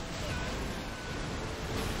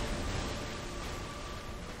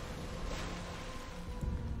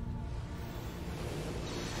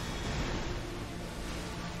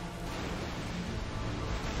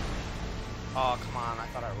 Oh, come on. I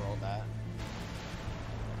thought I rolled that.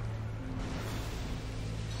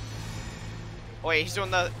 Oh, wait, he's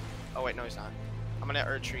doing the... Oh, wait, no, he's not. I'm gonna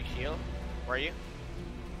Earth Tree heal. Where are you?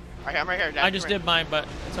 Right here, I'm right here. Dad, I just did mine, but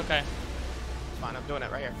it's okay. It's fine, I'm doing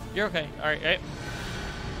it right here. You're okay. All right, right.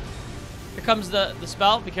 Here comes the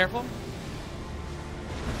spell. Be careful.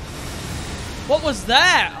 What was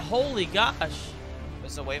that? Holy gosh.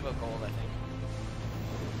 It's a wave of gold, I think.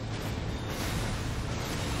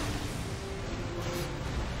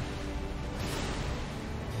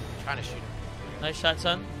 I'm trying to shoot him. Nice shot,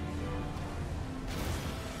 son.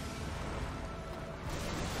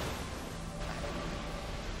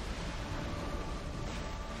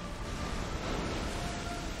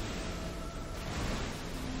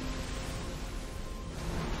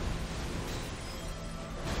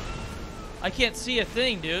 I can't see a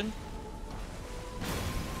thing, dude.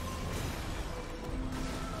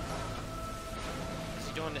 Is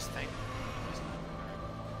he doing this thing?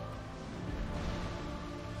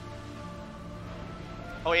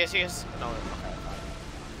 Oh, yes, he is. No, okay.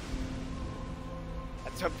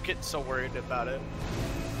 I'm getting so worried about it.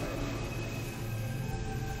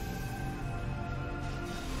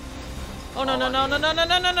 Oh no no no no no no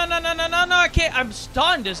no no no no no no no! I can't. I'm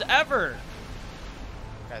stunned as ever.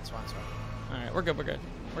 Okay, it's fine, it's fine. All right, we're good. We're good.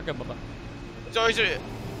 We're good, Bubba. So he's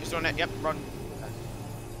doing it. Yep, run. Okay.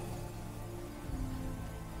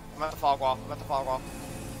 I'm at the fog wall. I'm at the fog wall.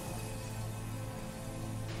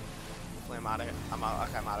 Hopefully I'm out of it. I'm out.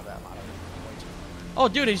 Okay, I'm out of it. I'm out of it. Way too far. Oh,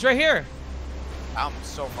 dude, he's right here. I'm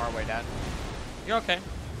so far away, Dad. You're okay.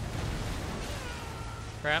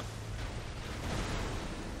 Crap.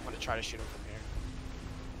 I'm gonna try to shoot him from here.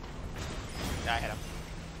 Yeah, I hit him.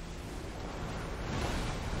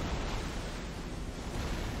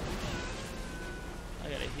 I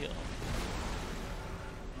gotta heal.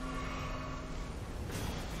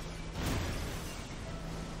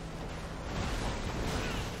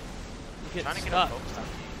 You Trying get to get stuck. him focused on me.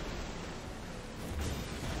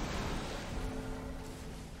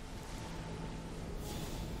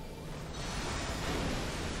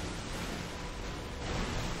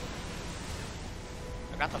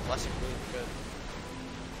 I got the blessing really good.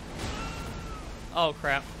 Oh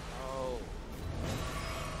crap. Oh.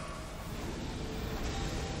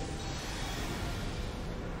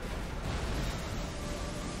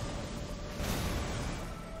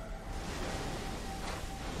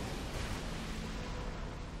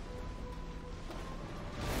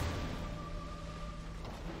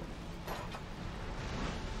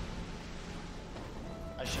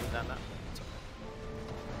 I should have done that. It's okay.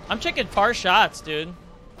 I'm checking far shots, dude.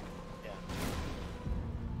 Yeah.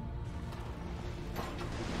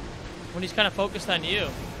 When he's kind of focused on you.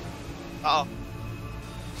 Uh oh.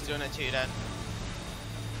 He's doing it to you, Dad.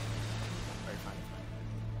 Very fine,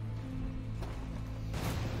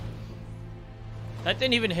 That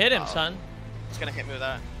didn't even hit him, Uh-oh. son. He's gonna hit me with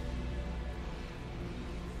that.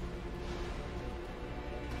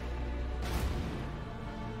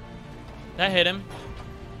 That hit him.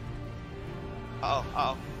 Uh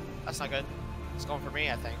oh. That's not good. It's going for me,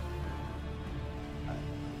 I think.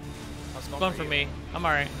 It's Going for you. me. I'm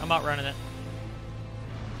alright. I'm outrunning it.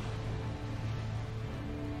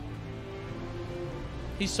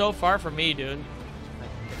 He's so far from me, dude.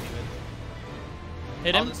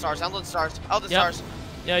 Hit him? Elden stars, Elden stars, Elden Yep. stars.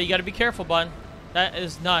 Yeah, you gotta be careful, bud. That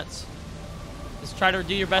is nuts. Just try to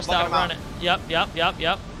do your best to I'm looking outrun him it. Yep, yep, yep,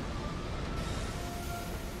 yep.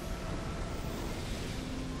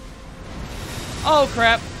 Oh,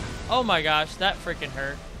 crap. Oh, my gosh. That freaking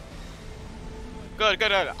hurt. Good, good,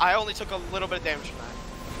 good. I only took a little bit of damage from that.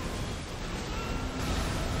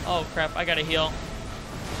 Oh, crap. I gotta heal.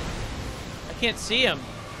 I can't see him.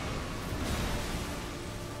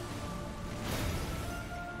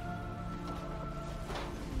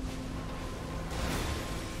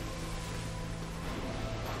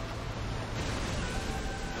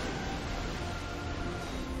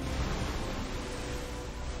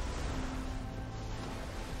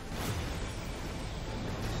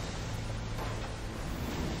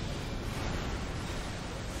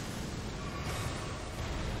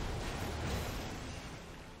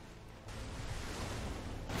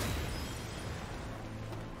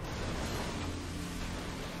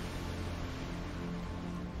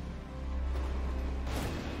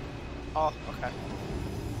 Oh, okay.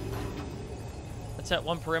 That's that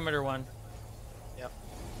one perimeter one. Yep.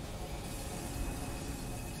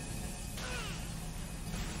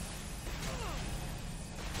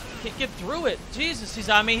 Can't get through it. Jesus, he's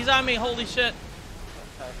on me. He's on me. Holy shit.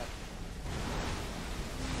 Okay.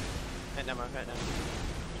 Hit him, hit him.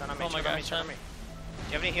 Turn on me, Oh my turn on me, gosh, turn on me. Do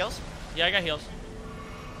you have any heals? Yeah, I got heals.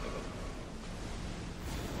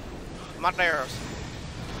 I'm out of arrows.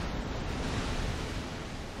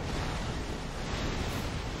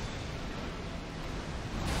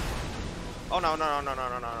 Oh no, no, no, no, no,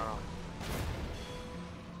 no, no, no.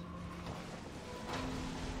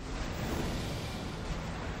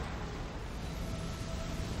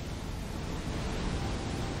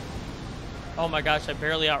 Oh my gosh, I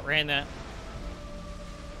barely outran that.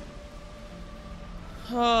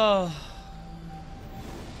 Oh.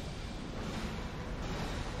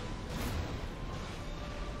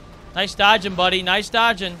 Nice dodging, buddy. Nice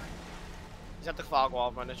dodging. He's at the fog wall.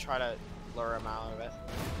 I'm gonna try to lure him out of it.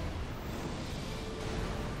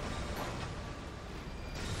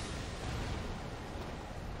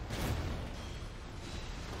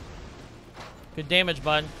 Good damage,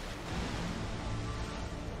 bud.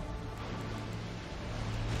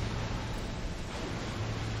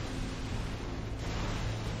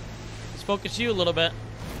 Let's focus you a little bit.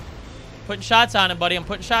 Putting shots on him, buddy. I'm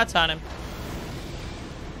putting shots on him.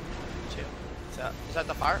 Two. Is that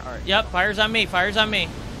the fire? All right. Yep, fire's on me. Fire's on me.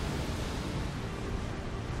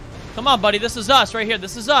 Come on, buddy. This is us right here.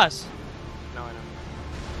 This is us. No, I know.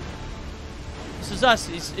 This is us.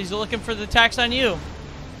 He's looking for the attacks on you.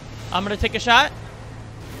 I'm going to take a shot.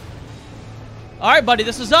 All right, buddy.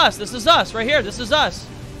 This is us. This is us right here. This is us.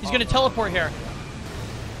 He's going to teleport here.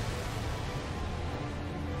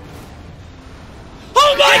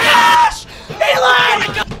 Oh my gosh! Eli!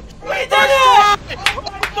 We did it!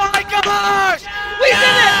 Oh my gosh! We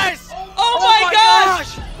did it! Oh my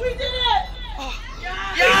gosh! We did it!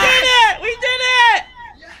 Yes! We did it! We did it!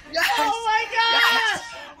 Yes! Oh my gosh! Yes!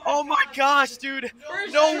 Oh my gosh, dude!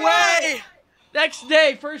 First No try. way! Next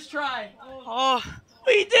day, first try. Oh,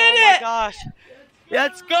 We did oh my it! gosh!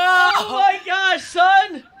 Let's go! Oh my gosh,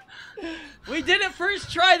 son! We did it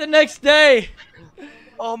first try the next day.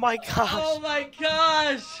 Oh my gosh! Oh my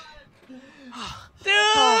gosh! Dude!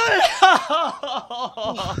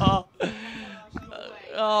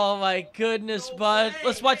 Oh my goodness, bud.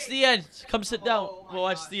 Let's watch the end. Come sit down. We'll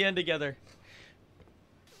watch the end together.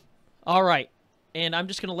 All right. And I'm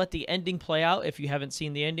just going to let the ending play out. If you haven't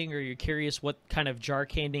seen the ending or you're curious what kind of jar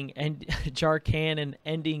cannon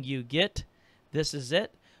ending you get, this is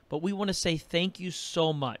it. But we want to say thank you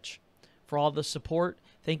so much for all the support.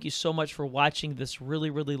 Thank you so much for watching this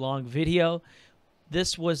really, really long video.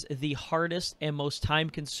 This was the hardest and most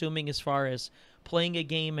time-consuming as far as playing a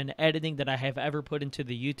game and editing that I have ever put into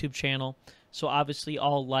the YouTube channel. So obviously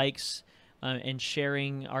all likes and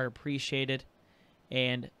sharing are appreciated.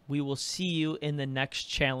 And we will see you in the next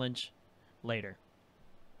challenge later.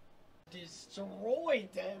 Destroyed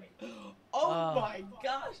them. Oh my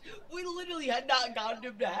gosh. We literally had not gotten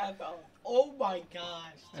him to half health. Oh my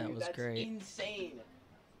gosh. Dude, That was that's great. insane.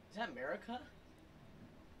 Is that America?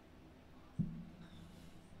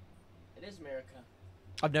 It is America.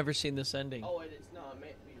 I've never seen this ending. Oh, it is. No, it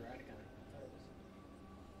may be right. I thought it was.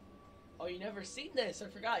 Oh, you never seen this? I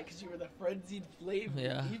forgot because you were the frenzied flame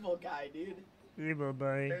evil guy, dude. Evil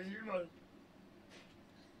boy. Evil.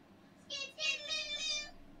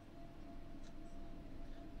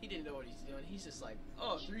 He didn't know what he's doing. He's just like,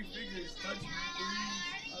 oh, 3 fingers touching 3.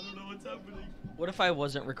 I don't know what's happening. What if I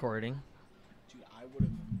wasn't recording? Dude, I would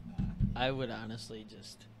have. I would honestly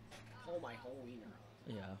just... Pull my whole wiener.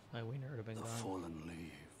 Yeah, my wiener would have been The gone. fallen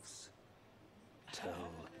leaves tell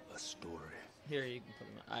a story Here, you can put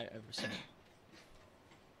them. I've seen it.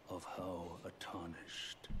 of how a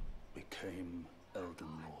tarnished became Elden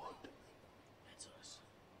Lord. That's us.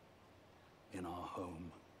 In our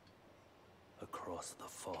home, across the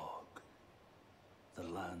fog, the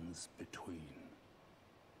lands between.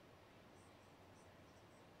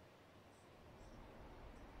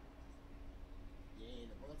 Yeah,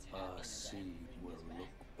 the world's Our happening. seed will look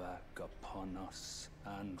back upon us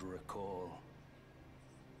and recall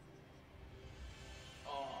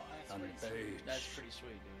Oh, that's an pretty sweet. age That's pretty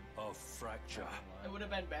sweet, dude. of fracture. It would have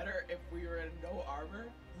been better if we were in no armor.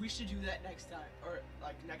 We should do that next time, or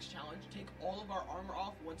like next challenge. Take all of our armor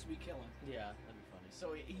off once we kill him. Yeah, that'd be funny.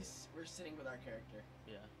 So we're sitting with our character.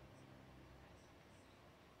 Yeah.